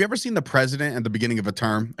looking like. Have you ever seen the president at the beginning of a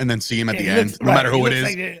term and then see him at the end, no matter who it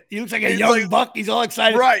is? He looks like a young Buck. He's all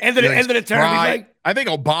excited. Right. End of the term. He's like, I think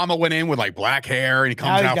Obama went in with like black hair and he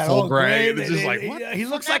comes out full gray. It's just like, what he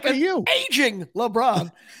looks like an aging LeBron.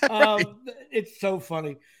 Right. It's so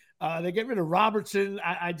funny. They get rid of Robertson.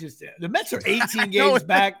 The Mets are 18 games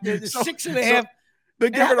back. They're 6.5. They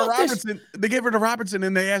get rid of Robertson. They get rid of Robertson,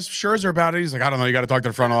 and they asked Scherzer about it. He's like, I don't know. You got to talk to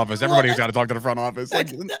the front office. Everybody's got to talk to the front office.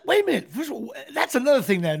 Wait a minute. First of all, that's another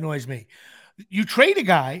thing that annoys me. You trade a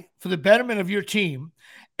guy for the betterment of your team,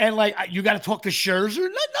 and like you got to talk to Scherzer.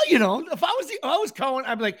 No, you don't. If I was Cohen,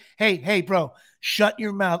 I'd be like, hey, bro, shut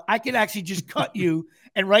your mouth. I could actually just cut you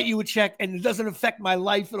and write you a check, and it doesn't affect my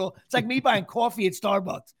life at all. It's like me buying coffee at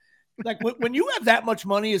Starbucks. Like when you have that much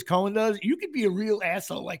money as Cohen does, you could be a real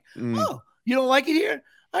asshole. Like, oh, you don't like it here?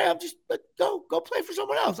 I'm just go play for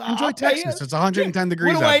someone else. Enjoy Texas. It's 110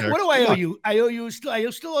 degrees out there. What do I owe you? I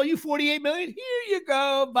still owe you $48 million. Here you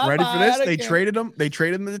go. Bye. Ready for this? They traded him. They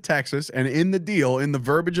traded him to Texas, and in the deal, in the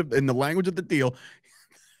language of the deal,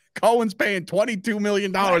 Cohen's paying $22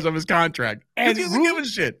 million of his contract. And he doesn't give a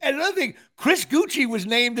shit. And another thing, Chris Gucci was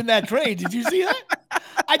named in that trade. Did you see that?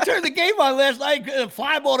 I turned the game on last night.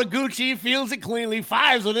 Fly ball to Gucci, fields it cleanly,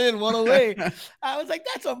 fives it in, one away. I was like,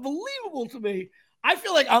 that's unbelievable to me. I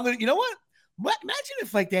feel like I'm going to, you know what? Imagine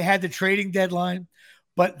if like they had the trading deadline,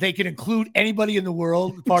 but they can include anybody in the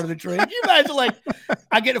world part of the trade. Can you imagine like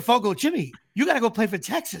I get a phone call, Jimmy, you got to go play for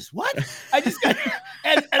Texas. What? I just got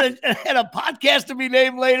and a podcast to be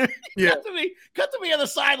named later. Yeah. Cut to me on the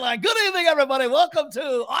sideline. Good evening, everybody. Welcome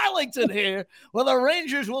to Arlington here, where the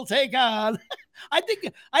Rangers will take on. I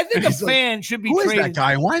think a fan should be traded. Who is that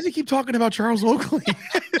guy? Why does he keep talking about Charles Oakley?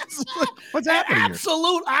 What's happening here?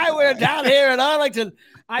 Absolute eyewear down here in Arlington.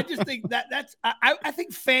 I just think that's I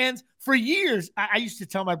think fans for years. I used to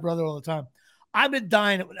tell my brother all the time, I've been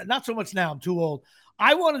dying. Not so much now. I'm too old.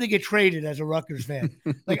 I wanted to get traded as a Rutgers fan.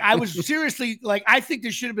 Like I was seriously like, I think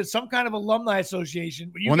there should have been some kind of alumni association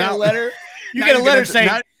where you get a letter. You get a letter saying,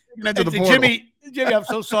 Jimmy, I'm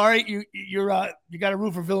so sorry. You got a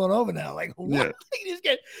root for Villanova now. Like what?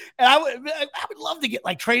 Yeah. And I would love to get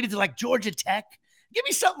like traded to like Georgia Tech. Give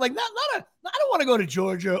me something like I don't want to go to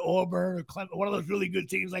Georgia, Auburn, or Clemson, one of those really good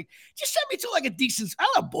teams. Like, just send me to like a decent, I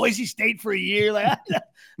don't know, Boise State for a year. Like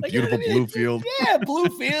beautiful blue field. Yeah, blue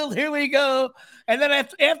field. Here we go. And then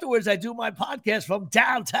afterwards, I do my podcast from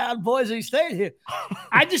downtown Boise State here.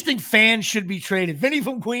 I just think fans should be traded. Vinny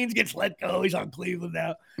from Queens gets let go. He's on Cleveland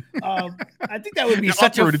now. I think that would be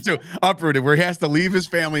such uprooted, where he has to leave his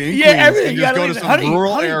family in Queens everything. And just go to some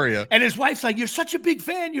rural area. And his wife's like, "You're such a big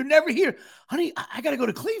fan. You're never here, honey. I got to go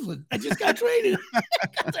to Cleveland. I just got traded."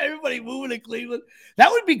 Everybody moving to Cleveland.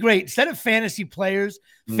 That would be great. Instead of fantasy players,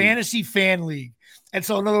 fantasy fan league. And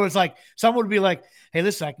so, in other words, like someone would be like, "Hey,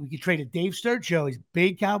 listen, we could trade a Dave Sturcho. He's a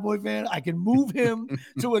big Cowboy fan. I can move him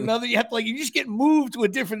to another." You have to you just get moved to a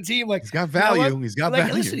different team. Like he's got value. You know he's got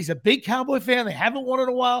value. Listen, he's a big Cowboy fan. They haven't won in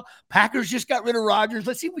a while. Packers just got rid of Rodgers.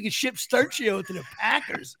 Let's see if we can ship Sturcho to the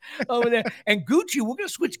Packers over there. And Gucci, we're gonna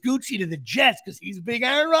switch Gucci to the Jets because he's a big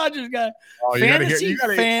Aaron Rodgers guy. Oh, fantasy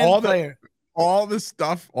fan player. All the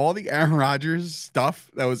stuff, all the Aaron Rodgers stuff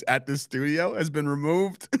that was at this studio has been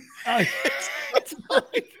removed. It's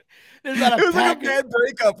like, it was like a bad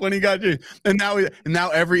breakup when he got you. And now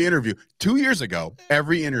every interview, 2 years ago,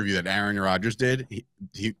 every interview that Aaron Rodgers did,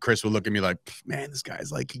 Chris would look at me like, "Man, this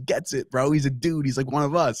guy's like, he gets it, bro. He's a dude. He's like one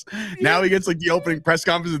of us." Now he gets like the opening press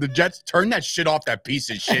conference of the Jets. Turn that shit off, that piece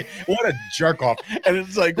of shit. What a jerk off. And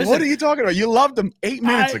it's like, listen, what are you talking about? You loved him 8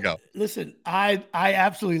 minutes ago. Listen, I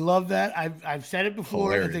absolutely love that. I've said it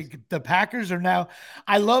before. Hilarious. I think the Packers are now,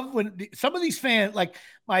 I love when some of these fans, like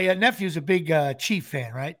my nephew's a big Chief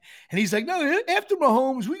fan, right? And he's like, "No, after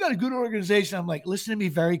Mahomes, we got a good organization." I'm like, listen to me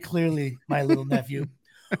very clearly, my little nephew.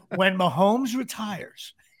 When Mahomes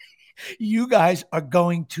retires, you guys are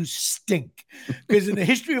going to stink, because in the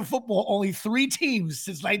history of football, only 3 teams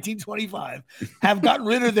since 1925 have gotten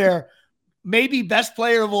rid of their maybe best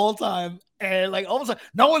player of all time And like all of a sudden,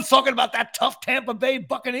 no one's talking about that tough Tampa Bay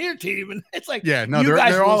Buccaneer team. And it's like, yeah, no,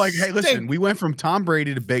 they're all like, hey, listen, we went from Tom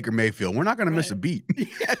Brady to Baker Mayfield. We're not going to miss a beat.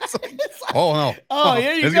 It's like, oh, no. Oh,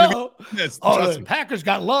 here you go. The Packers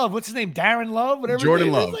got Love. What's his name? Darren Love? Whatever.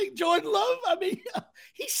 Jordan Love. Like Jordan Love. I mean,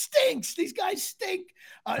 he stinks. These guys stink.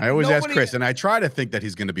 I always ask Chris, and I try to think that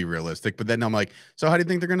he's going to be realistic, but then I'm like, so how do you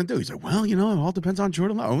think they're going to do? He's like, well, it all depends on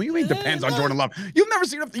Jordan Love. What do you mean depends on Jordan Love? You've never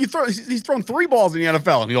seen him. He's thrown 3 balls in the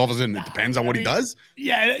NFL, and all of a sudden it depends on what he does.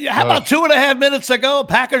 Yeah. How about 2.5 minutes ago,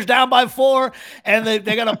 Packers down by 4, and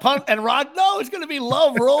they got a punt, and Rod, no, it's going to be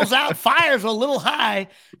Love rolls out, fires a little high.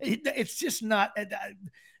 It's just not.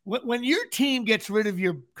 When your team gets rid of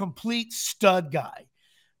your complete stud guy,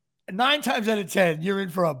 9 times out of 10, you're in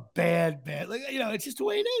for a bad. Like, it's just the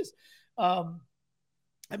way it is.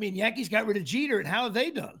 I mean, Yankees got rid of Jeter, and how have they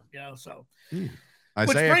done? So.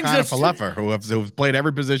 Isaiah Falefa, who've played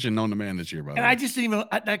every position known to man this year, by the way. I just didn't even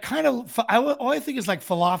that kind of. All I think is like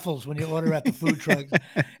falafels when you order at the food truck,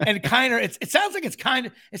 and kind of. It sounds like it's kind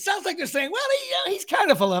of. It sounds like they're saying, well, he's kind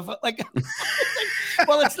of falafel. Like,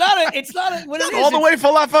 well, it's not a. It's not a. What it is, all the way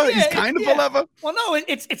falafel. He's kind of falafel. Well, no,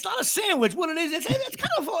 it's not a sandwich. What it is, it's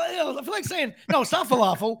kind of. I feel like saying no, it's not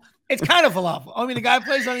falafel. It's kind of falafel. I mean, the guy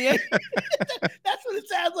plays on the Yankees. That's what it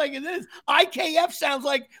sounds like. It is. IKF sounds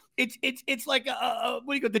like it's like what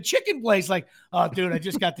do you call the chicken place? Like, oh, dude, I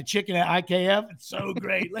just got the chicken at IKF. It's so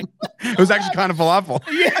great. Like, it was actually kind of falafel.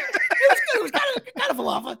 Yeah, it was kind of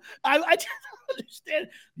falafel. I just don't understand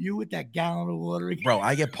you with that gallon of water. Bro,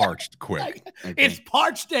 I get parched quick. Okay. It's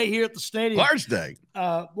parched day here at the stadium. Parched day.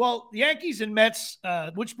 Well, the Yankees and Mets,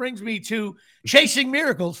 which brings me to chasing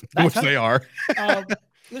miracles. Which they are.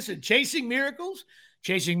 Listen, chasing miracles,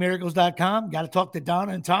 chasingmiracles.com. Got to talk to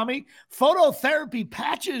Donna and Tommy. Phototherapy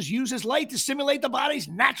patches uses light to stimulate the body's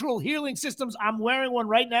natural healing systems. I'm wearing one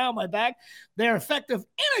right now on my back. They're effective,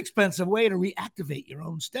 inexpensive way to reactivate your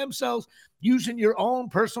own stem cells using your own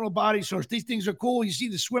personal body source. These things are cool. You see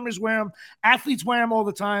the swimmers wear them. Athletes wear them all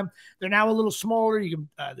the time. They're now a little smaller. You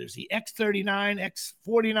can there's the X39,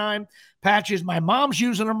 X49 patches. My mom's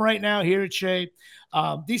using them right now here at Shea.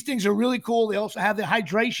 These things are really cool. They also have the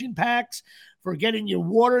hydration packs for getting your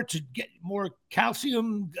water to get more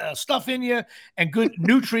calcium stuff in you and good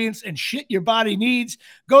nutrients and shit your body needs.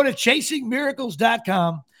 Go to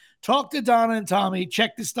chasingmiracles.com. Talk to Donna and Tommy.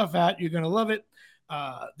 Check this stuff out. You're going to love it.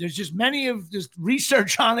 There's just many of just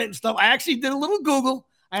research on it and stuff. I actually did a little Google.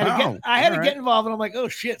 I had to get involved, and I'm like, oh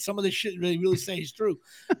shit, some of this shit really says true.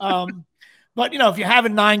 But if you're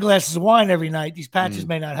having 9 glasses of wine every night, these patches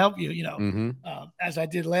may not help you. As I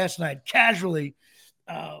did last night, casually.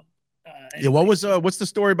 What was what's the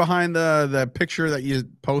story behind the picture that you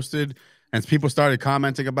posted? And people started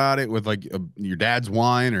commenting about it with like your dad's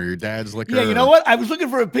wine or your dad's liquor. Yeah, you know what? I was looking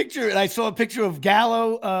for a picture and I saw a picture of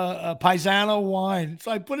Gallo Paisano wine. So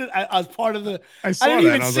I put it as part of the. I didn't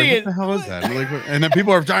even see it. What the hell is that? And then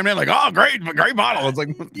people are chiming in like, "Oh, great bottle!" It's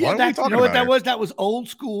like, what are we talking about? You know what that was? That was old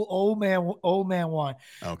school, old man wine.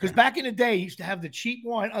 Because back in the day, you used to have the cheap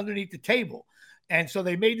wine underneath the table. And so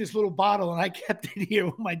they made this little bottle, and I kept it here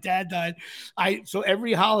when my dad died. So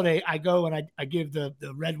every holiday I go and I give the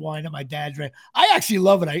red wine that my dad drank. I actually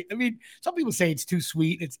love it. I mean, some people say it's too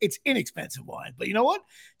sweet. It's inexpensive wine, but you know what?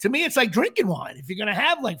 To me, it's like drinking wine. If you're gonna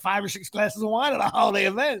have like 5 or 6 glasses of wine at a holiday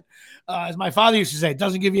event, as my father used to say, it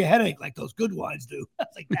doesn't give you a headache like those good wines do.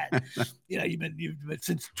 Like that. You've been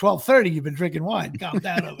since 12:30. You've been drinking wine. Calm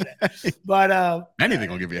down over there. But anything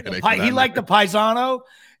will give you a headache. He liked the Paisano.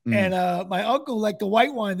 And my uncle liked the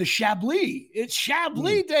white wine, the Chablis. It's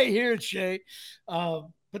Chablis day here at Shea.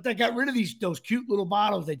 But they got rid of those cute little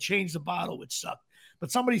bottles. They changed the bottle, which sucked. But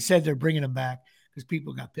somebody said they're bringing them back because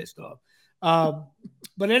people got pissed off.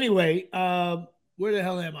 But anyway, where the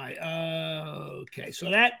hell am I? Okay, so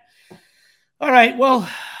that. All right, well,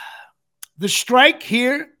 the strike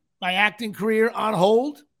here, my acting career on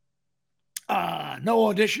hold. No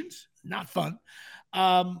auditions, not fun.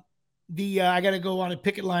 I got to go on a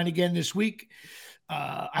picket line again this week.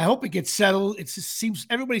 I hope it gets settled. It just seems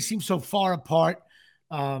everybody seems so far apart.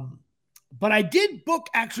 But I did book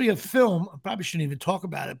actually a film. I probably shouldn't even talk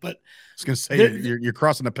about it. But I was going to say you're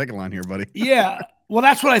crossing the picket line here, buddy. Yeah, well,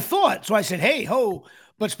 that's what I thought. So I said, "Hey, ho!"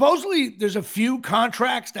 But supposedly there's a few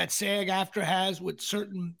contracts that SAG-AFTRA has with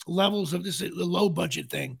certain levels of this low budget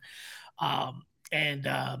thing,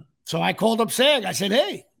 so I called up SAG. I said,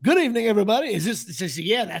 "Hey, good evening, everybody. Is this?" She said,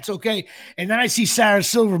 "Yeah, that's okay." And then I see Sarah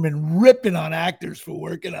Silverman ripping on actors for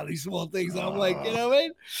working on these small things. And I'm like, you know what I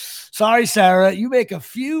mean? Sorry, Sarah, you make a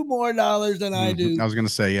few more dollars than I do. I was going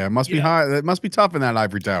to say, yeah, it must be high. It must be tough in that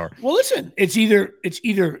ivory tower. Well, listen, it's either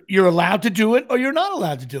you're allowed to do it or you're not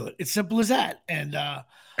allowed to do it. It's simple as that. And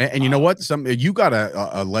And you know what? You got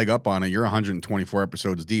a leg up on it. You're 124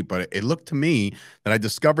 episodes deep, but it looked to me that I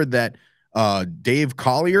discovered that Dave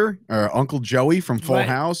Collier, or Uncle Joey from Full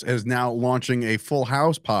House, is now launching a Full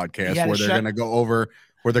House podcast where they're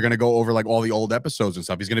going to go over like all the old episodes and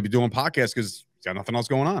stuff. He's going to be doing podcasts because he's got nothing else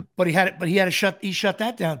going on. But he shut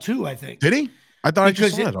that down too, I think. Did he? I thought I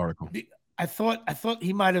just saw that article. I thought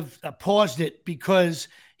he might have paused it because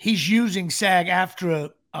he's using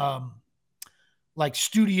SAG-AFTRA like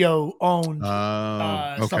studio owned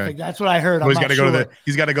stuff like that. That's what I heard. He's got to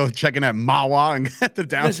he's got to go check in at Mawa and get the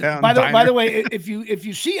downtown. Listen, by the way, if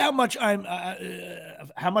you see how much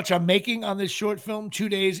I'm making on this short film, 2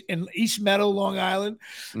 days in East Meadow, Long Island,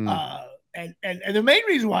 and the main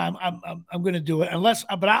reason why I'm going to do it,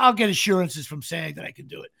 but I'll get assurances from SAG that I can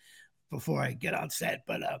do it before I get on set.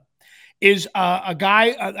 But is a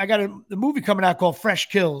guy I got the movie coming out called Fresh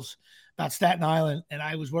Kills, about Staten Island, and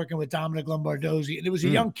I was working with Dominic Lombardozzi, and there was a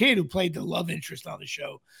young kid who played the love interest on the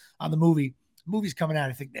show, on the movie. The movie's coming out,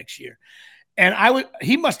 I think, next year. And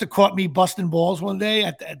he must have caught me busting balls one day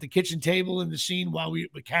at the kitchen table in the scene while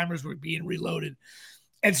the cameras were being reloaded.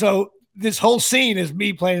 And so this whole scene is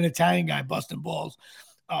me playing an Italian guy busting balls.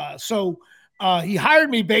 So he hired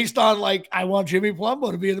me based on, like, I want Jimmy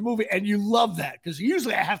Palumbo to be in the movie. And you love that because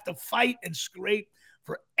usually I have to fight and scrape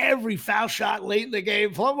for every foul shot late in the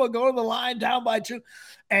game. Palumbo going to the line down by 2.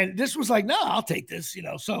 And this was like, no, I'll take this,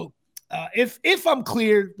 So if I'm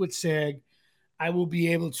cleared with SAG, I will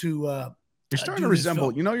be able to you're starting to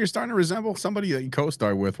resemble, you're starting to resemble somebody that you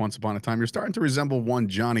co-star with once upon a time. You're starting to resemble one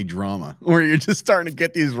Johnny Drama, where you're just starting to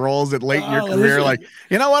get these roles at late in your career. Like,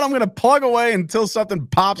 you know what? I'm going to plug away until something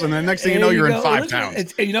pops, and then next thing you know, you're in 5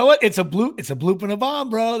 pounds. You know what? It's a bloop and a bomb,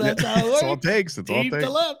 bro. That's how it works. That's all it takes. It's all it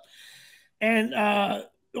takes. And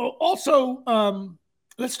also,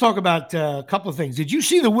 let's talk about a couple of things. Did you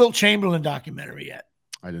see the Wilt Chamberlain documentary yet?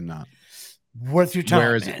 I did not. Worth your time.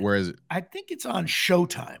 Where is it? I think it's on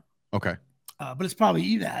Showtime. Okay. But it's probably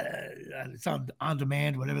it's on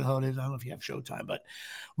demand, whatever the hell it is. I don't know if you have Showtime, but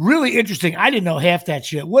really interesting. I didn't know half that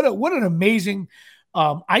shit. What an amazing.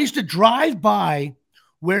 I used to drive by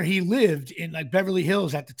where he lived in, like, Beverly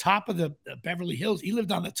Hills, at the top of the Beverly Hills. He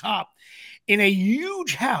lived on the top in a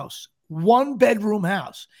huge house, 1-bedroom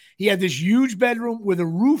house. He had this huge bedroom where the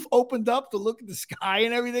roof opened up to look at the sky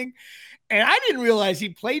and everything. And I didn't realize he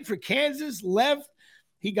played for Kansas, left.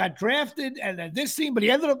 He got drafted and this team, but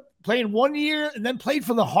he ended up playing 1 year and then played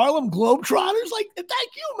for the Harlem Globetrotters. Like, can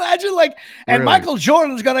you imagine? Like, and really? Michael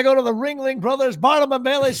Jordan's going to go to the Ringling Brothers Barnum and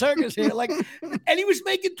Bailey Circus here. Like, and he was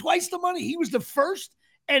making twice the money. He was the first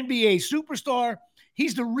NBA superstar.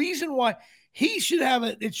 He's the reason why he should have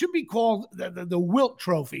it should be called the Wilt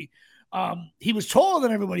Trophy. He was taller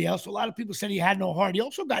than everybody else. So a lot of people said he had no heart. He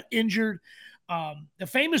also got injured. The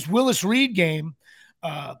famous Willis Reed game,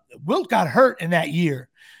 Wilt got hurt in that year.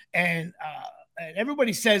 And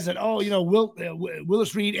everybody says that,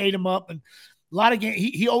 Willis Reed ate him up, and a lot of games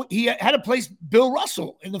he had to place Bill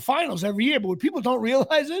Russell in the finals every year. But what people don't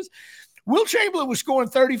realize is Wilt Chamberlain was scoring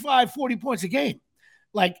 35, 40 points a game.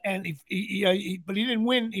 Like, and but he didn't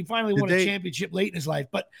win. He finally won a championship late in his life.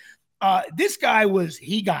 But this guy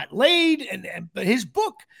he got laid, but his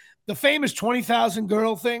book, the famous 20,000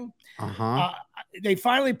 girl thing, they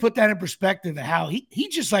finally put that in perspective of how he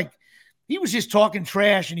was just talking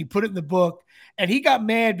trash, and he put it in the book, and he got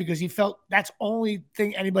mad because he felt that's the only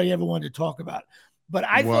thing anybody ever wanted to talk about. But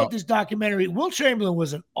I thought this documentary, Wilt Chamberlain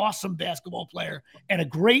was an awesome basketball player and a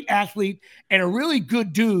great athlete and a really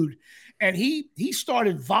good dude. And he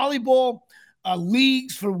started volleyball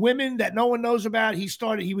leagues for women that no one knows about.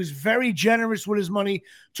 He was very generous with his money,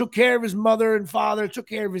 took care of his mother and father, took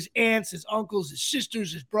care of his aunts, his uncles, his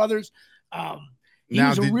sisters, his brothers. He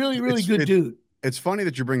was a really, really good dude. It's funny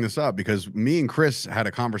that you bring this up because me and Chris had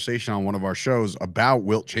a conversation on one of our shows about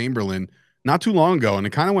Wilt Chamberlain not too long ago, and it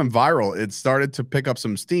kind of went viral. It started to pick up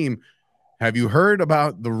some steam. Have you heard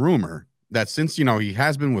about the rumor that since, he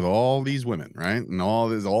has been with all these women, right? And all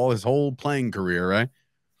his whole playing career, right?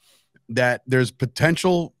 That there's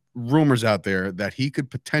potential rumors out there that he could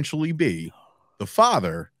potentially be the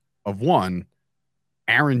father of one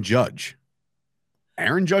Aaron Judge.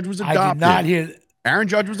 Aaron Judge was adopted. I did not hear that. Aaron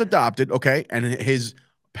Judge was adopted, okay, and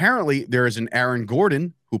apparently there is an Aaron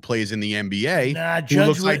Gordon who plays in the NBA who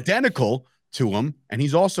looks identical to him, and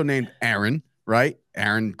he's also named Aaron, right?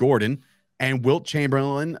 Aaron Gordon. And Wilt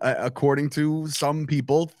Chamberlain, according to some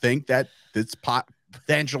people, think that this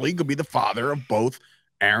potentially could be the father of both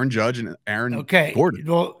Aaron Judge and Aaron Gordon.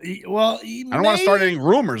 Well, I don't want to start any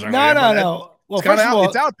rumors. No. Well, first of all,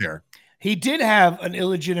 it's out there. He did have an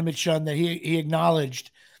illegitimate son that he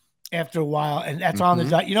acknowledged after a while, and that's on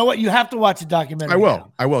the you know what? You have to watch the documentary.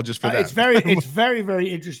 I will just for that. It's very, very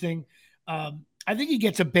interesting. I think he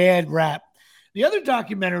gets a bad rap. The other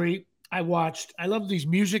documentary I watched, I love these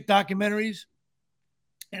music documentaries,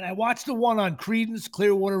 and I watched the one on Creedence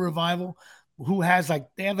Clearwater Revival, who has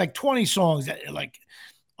they have 20 songs that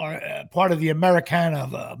are part of the Americana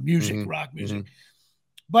of music, rock music.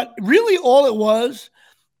 But really all it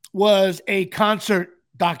was a concert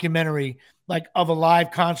documentary, of a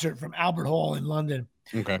live concert from Albert Hall in London.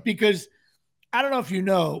 Okay. Because I don't know if you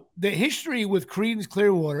know, the history with Creedence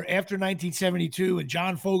Clearwater after 1972 and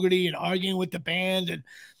John Fogerty and arguing with the band and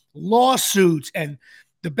lawsuits, and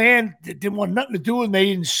the band didn't want nothing to do with them. They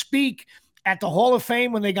didn't speak at the Hall of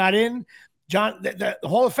Fame when they got in. The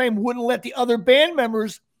Hall of Fame wouldn't let the other band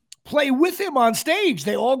members play with him on stage.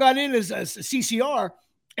 They all got in as a CCR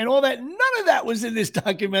and all that. None of that was in this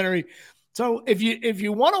documentary. So if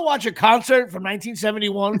you want to watch a concert from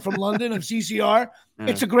 1971 from London of CCR,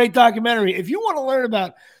 it's a great documentary. If you want to learn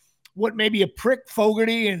about what maybe a prick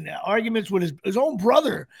Fogerty and arguments with his own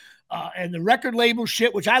brother and the record label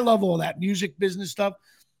shit, which I love all that music business stuff,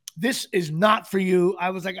 this is not for you.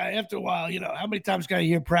 I was like, after a while, how many times can I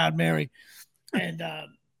hear Proud Mary? And,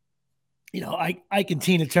 I can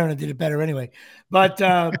Tina Turner did it better anyway. But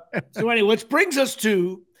so anyway, which brings us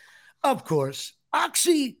to, of course,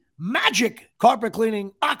 Oxy Magic Carpet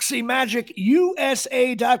Cleaning,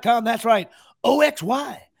 OxyMagicUSA.com. That's right.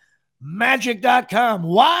 OXY Magic.com.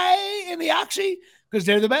 Why in the Oxy? Because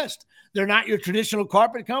they're the best. They're not your traditional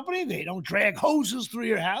carpet company. They don't drag hoses through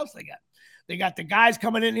your house. They got the guys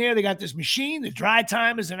coming in here. They got this machine. The dry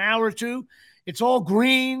time is an hour or two. It's all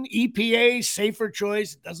green, EPA, safer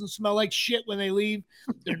choice. It doesn't smell like shit when they leave.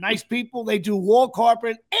 They're nice people. They do wall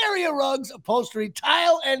carpet, area rugs, upholstery,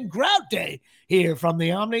 tile, and grout day here from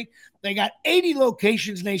the Omni. They got 80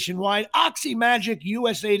 locations nationwide.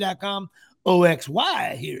 OxyMagicUSA.com.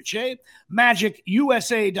 OXY here at Shea,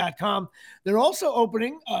 MagicUSA.com. They're also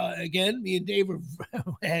opening, again, me and Dave you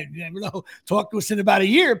never know, talk to us in about a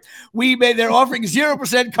year. They're offering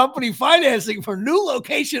 0% company financing for new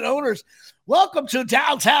location owners. Welcome to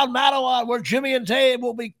downtown Mattawa, where Jimmy and Dave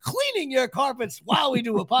will be cleaning your carpets while we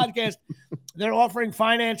do a podcast. They're offering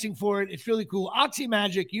financing for it. It's really cool.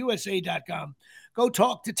 OxyMagicUSA.com. Go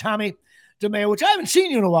talk to Tommy DeMeo, which I haven't seen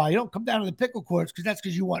you in a while. You don't come down to the pickle courts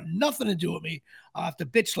because you want nothing to do with me. I'll have to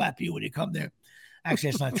bitch slap you when you come there. Actually,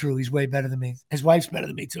 that's not true. He's way better than me. His wife's better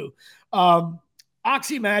than me, too.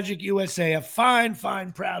 Oxy Magic USA, a fine,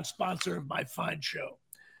 proud sponsor of my fine show.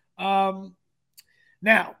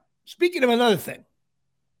 Now, speaking of another thing,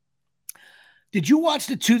 did you watch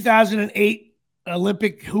the 2008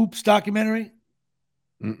 Olympic hoops documentary?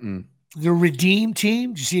 The Redeem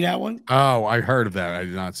Team. Did you see that one? Oh, I heard of that. I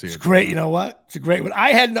did not see it. It's great. You know what? It's a great one.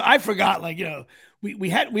 I forgot. I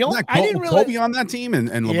didn't realize Kobe on that team and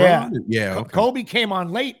LeBron. Yeah. Okay. Kobe came on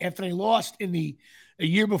late after they lost a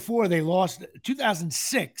year before. They lost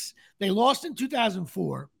 2006. They lost in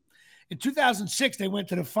 2004. In 2006, they went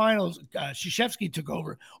to the finals. Krzyzewski took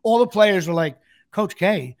over. All the players were like, Coach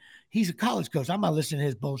K, he's a college coach. I'm not listening to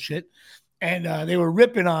his bullshit. And they were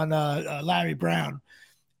ripping on Larry Brown.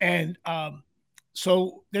 And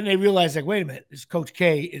so then they realized, wait a minute, this Coach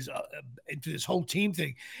K is into this whole team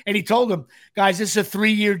thing. And he told them, guys, this is a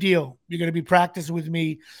 3-year deal. You're going to be practicing with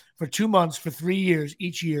me for 2 months for 3 years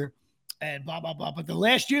each year and blah, blah, blah. But the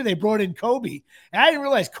last year they brought in Kobe. And I didn't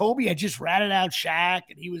realize Kobe had just ratted out Shaq,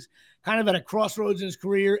 and he was kind of at a crossroads in his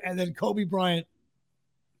career. And then Kobe Bryant,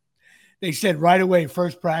 they said right away,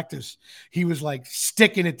 first practice, he was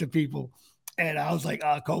sticking it to people. And I was like,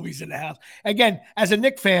 Kobe's in the house. Again, as a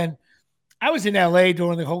Knick fan, I was in LA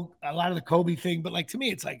during a lot of the Kobe thing. But to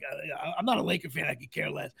me, it's I'm not a Laker fan. I could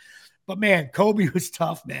care less. But man, Kobe was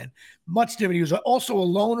tough, man. Much different. He was also a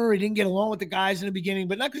loner. He didn't get along with the guys in the beginning,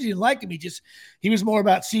 but not because he didn't like him. He was more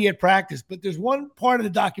about see at practice. But there's one part of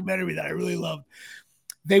the documentary that I really loved.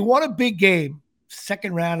 They won a big game,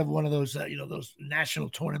 second round of one of those, those national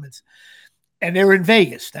tournaments. And they were in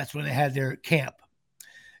Vegas. That's when they had their camp.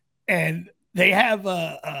 And they have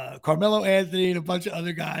Carmelo Anthony and a bunch of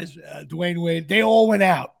other guys, Dwayne Wade. They all went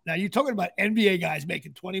out. Now, you're talking about NBA guys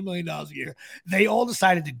making $20 million a year. They all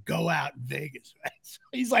decided to go out in Vegas. Right? So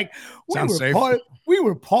he's like, we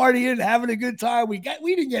were partying, having a good time. We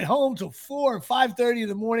didn't get home till 4 or 5:30 in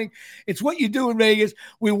the morning. It's what you do in Vegas.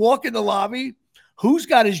 We walk in the lobby. Who's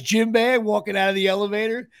got his gym bag walking out of the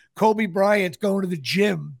elevator? Kobe Bryant's going to the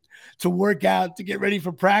gym to work out, to get ready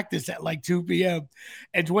for practice at 2 p.m.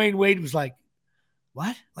 And Dwayne Wade was like,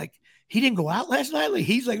 what? He didn't go out last night?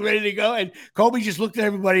 He's ready to go. And Kobe just looked at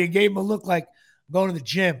everybody and gave him a look I'm going to the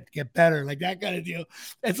gym to get better, that kind of deal.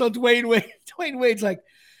 And so Dwayne Wade's like,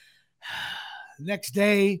 Next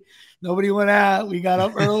day, nobody went out. We got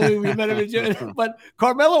up early. We met him in gym. But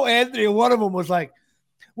Carmelo Anthony, one of them was like,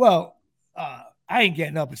 well, I ain't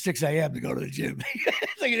getting up at 6 a.m. to go to the gym.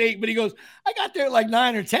 It's like at 8, but he goes, I got there at like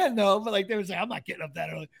 9 or 10 though. But like they was like, I'm not getting up that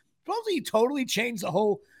early. Probably he totally changed the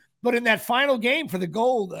whole. But in that final game for the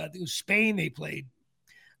gold, it was Spain they played.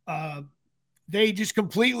 They just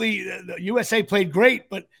completely, the USA played great,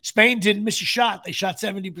 but Spain didn't miss a shot. They shot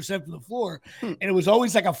 70% from the floor. And it was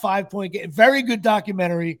always like a 5-point game. Very good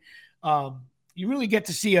documentary. You really get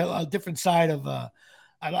to see a different side of,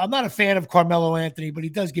 I'm not a fan of Carmelo Anthony, but he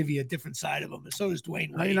does give you a different side of him. And so does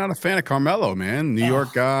Dwayne Wade. You're not a fan of Carmelo, man. New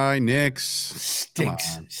York guy, Knicks.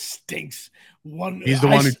 Stinks. He's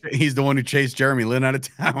the one who chased Jeremy Lin out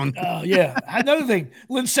of town. Oh, yeah. Another thing,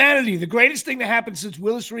 Linsanity, the greatest thing that happened since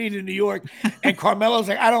Willis Reed in New York. And Carmelo's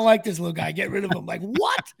like, I don't like this little guy. Get rid of him. Like,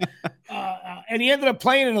 what? And he ended up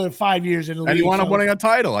playing another 5 years in the league. And he wound up winning a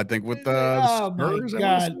title, I think, with the Spurs. My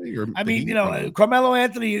God. I mean, Carmelo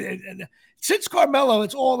Anthony, since Carmelo,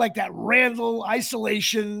 it's all like that Randall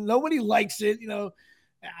isolation. Nobody likes it. I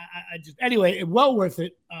just, anyway, well worth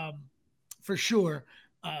it for sure.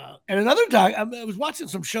 And another doc, I was watching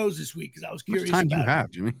some shows this week because I was curious. How much time do you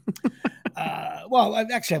have, Jimmy? Well, I've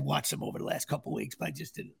watched them over the last couple of weeks, but I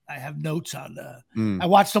just didn't. I have notes on I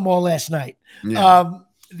watched them all last night. Yeah.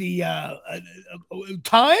 The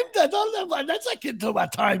time, that's like talking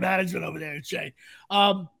about time management over there, Shay.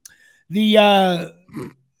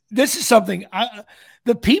 This is something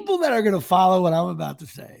the people that are going to follow what I'm about to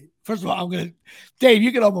say. First of all, Dave,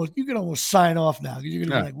 you can almost sign off now because you're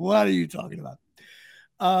going to be like, what are you talking about?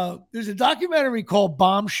 There's a documentary called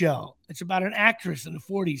Bombshell. It's about an actress in the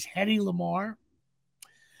 40s, Hedy Lamarr.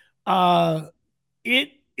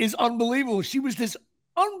 It is unbelievable. She was this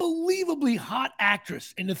unbelievably hot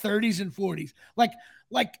actress in the 30s and 40s,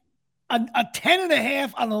 like a 10 and a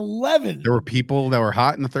half on 11. There were people that were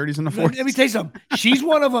hot in the 30s and the 40s. Let me tell you something. She's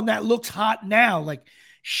one of them that looks hot now. Like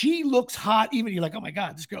she looks hot. Even you're like, oh my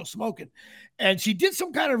God, this girl's smoking. And she did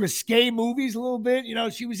some kind of risque movies a little bit.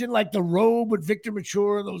 She was in like The Robe with Victor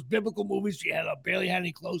Mature, those biblical movies. She barely had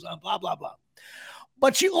any clothes on, blah, blah, blah.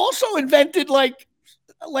 But she also invented like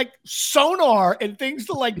sonar and things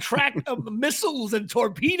to like track missiles and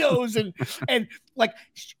torpedoes and like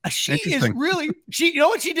she is really you know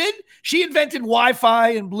what she did? She invented Wi-Fi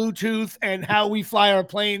and Bluetooth and how we fly our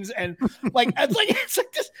planes and it's like this.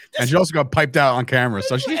 And she also got piped out on camera,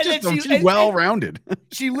 so she's well-rounded.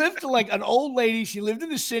 She lived like an old lady. She lived in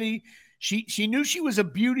the city. She knew she was a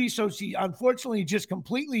beauty, so she unfortunately just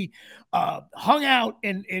completely hung out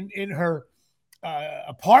in her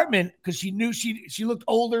apartment because she knew she looked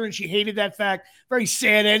older and she hated that fact. Very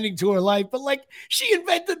sad ending to her life, but like she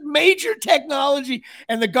invented major technology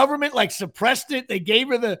and the government like suppressed it. They gave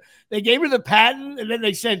her the patent and then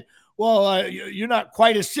they said, well, you're not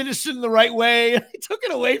quite a citizen the right way. They took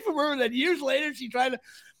it away from her. And then years later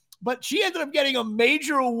but she ended up getting a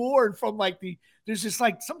major award from there's this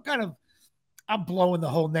like some kind of, I'm blowing the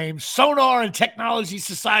whole name, Sonar and Technology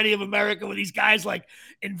Society of America, where these guys like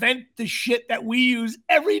invent the shit that we use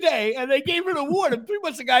every day. And they gave her an award. And 3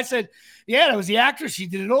 months the guy said, yeah, that was the actress. She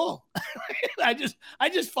did it all. I just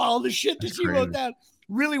followed the shit that she wrote down.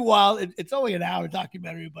 Really wild. It's only an hour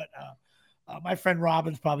documentary, but my friend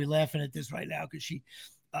Robin's probably laughing at this right now because she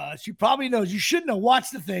probably knows. You shouldn't have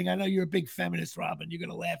watched the thing. I know you're a big feminist, Robin. You're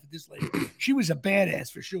going to laugh at this lady. She was a badass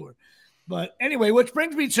for sure. But anyway, which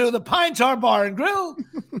brings me to the Pine Tar Bar and Grill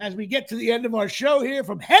as we get to the end of our show here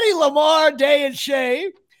from Hedy Lamarr, Day and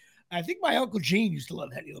Shave. I think my Uncle Gene used to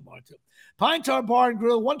love Hedy Lamarr too. Pine Tar Bar and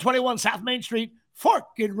Grill, 121 South Main Street,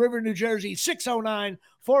 Forked River, New Jersey,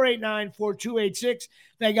 609-489-4286.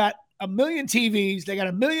 They got a million TVs. They got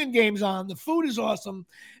a million games on. The food is awesome.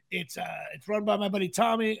 It's run by my buddy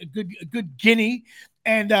Tommy, a good guinea.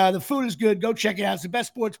 And the food is good. Go check it out. It's the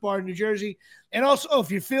best sports bar in New Jersey. And also, if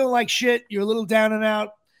you're feeling like shit, you're a little down and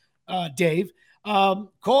out, Dave,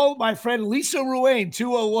 call my friend Lisa Ruane,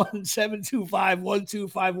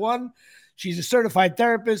 201-725-1251. She's a certified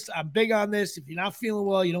therapist. I'm big on this. If you're not feeling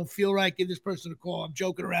well, you don't feel right, give this person a call. I'm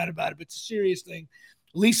joking around about it, but it's a serious thing.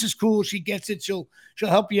 Lisa's cool. She gets it. She'll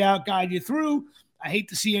help you out, guide you through. I hate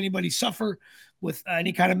to see anybody suffer with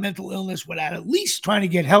any kind of mental illness without at least trying to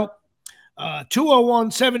get help.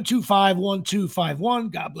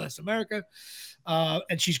 201-725-1251. God bless America.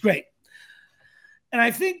 And she's great. And I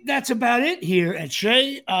think that's about it here at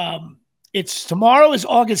Shea. Tomorrow is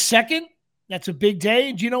August 2nd. That's a big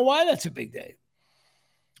day. Do you know why that's a big day?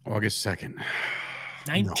 August 2nd.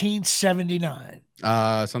 1979.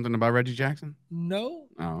 Something about Reggie Jackson? No.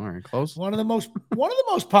 Oh, all right. Close. One of the most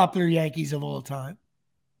popular Yankees of all time.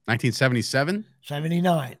 1977?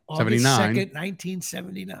 79. August 79. 2nd,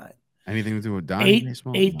 1979. Anything to do with dying?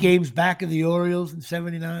 Eight games back of the Orioles in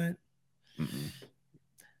 79.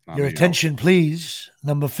 Your me, attention, please.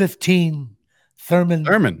 Number 15, Thurman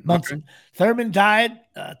Munson. Okay. Thurman died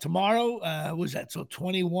tomorrow. Was that? So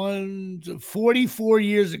 44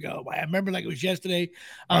 years ago. I remember like it was yesterday.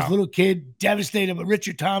 I was a little kid, devastated, but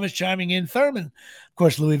Richard Thomas chiming in. Thurman, of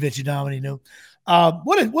course, Louis Viccidamini knew.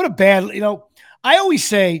 What a bad, I always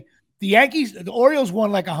say the Orioles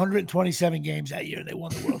won like 127 games that year. They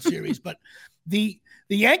won the World Series, but the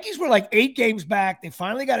Yankees were like 8 games back. They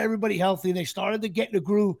finally got everybody healthy. They started to get in the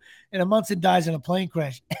groove, and Munson dies in a plane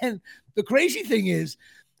crash. And the crazy thing is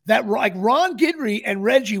that like Ron Guidry and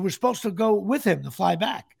Reggie were supposed to go with him to fly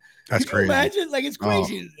back. That's crazy. Imagine, like it's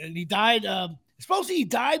crazy. And he died. Supposedly he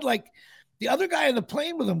died like the other guy in the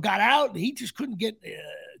plane with him got out. And he just couldn't get the.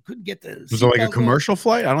 Was it like a commercial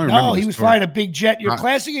flight? I don't remember. No, he was flying a big jet. Your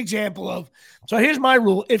classic example of. So here's my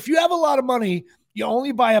rule: if you have a lot of money, you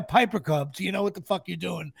only buy a Piper Cub, so you know what the fuck you're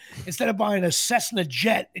doing, instead of buying a Cessna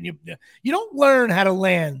jet. And you don't learn how to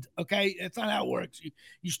land, okay? That's not how it works.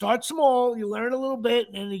 You start small, you learn a little bit,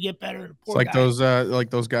 and then you get better. It's like those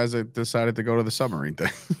guys that decided to go to the submarine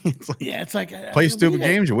thing. It's like play stupid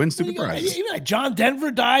games, you win stupid prizes. Even like John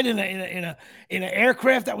Denver died in an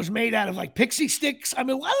aircraft that was made out of like pixie sticks. I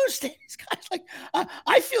mean, why don't these guys like?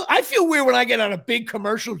 I feel weird when I get on a big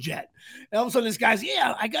commercial jet. And all of a sudden, this guy's,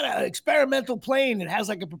 I got an experimental plane that has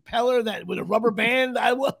like a propeller that with a rubber band.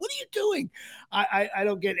 What are you doing? I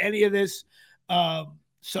don't get any of this.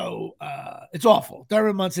 So it's awful.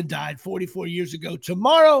 Thurman Munson died 44 years ago.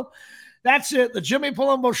 Tomorrow, that's it. The Jimmy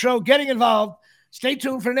Palumbo Show. Getting involved. Stay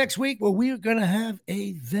tuned for next week where we're going to have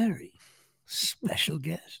a very special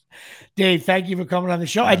guest. Dave, thank you for coming on the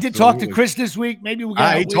show. Absolutely. I did talk to Chris this week. Maybe we'll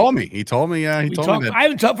get He told me. He told me that. I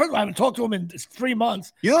haven't talked to him in 3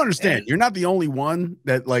 months. You don't understand. You're not the only one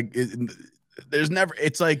that like there's never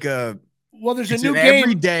it's like well, there's a new game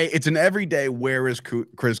every day. It's an everyday where is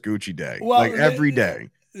Chris Gucci day. Well, like every day.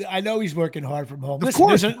 I know he's working hard from home. Of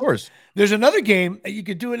course. There's another game. You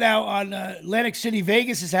could do it now on Atlantic City.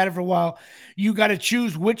 Vegas has had it for a while. You got to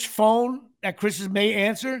choose which phone that Chris may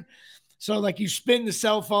answer. So like you spin the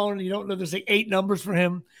cell phone and you don't know there's like 8 numbers for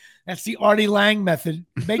him. That's the Artie Lang method.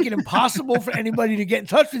 Make it impossible for anybody to get in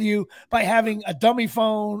touch with you by having a dummy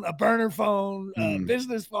phone, a burner phone, a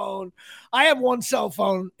business phone. I have one cell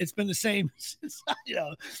phone. It's been the same since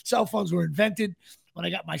cell phones were invented when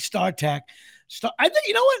I got my StarTAC. I think,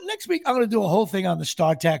 you know what? Next week, I'm going to do a whole thing on the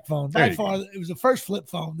StarTAC phone. By far, it was the first flip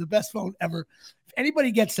phone, the best phone ever. If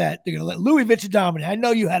anybody gets that, they're going to let Louis Viccidamini. I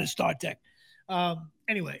know you had a StarTAC.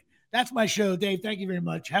 Anyway, that's my show, Dave. Thank you very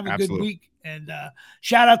much. Have a good week. And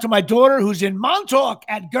shout out to my daughter who's in Montauk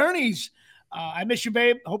at Gurney's. I miss you,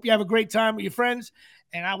 babe. Hope you have a great time with your friends.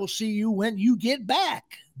 And I will see you when you get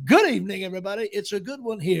back. Good evening, everybody. It's a good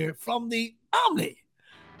one here from the Omni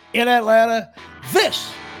in Atlanta. This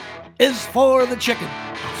is for the chicken.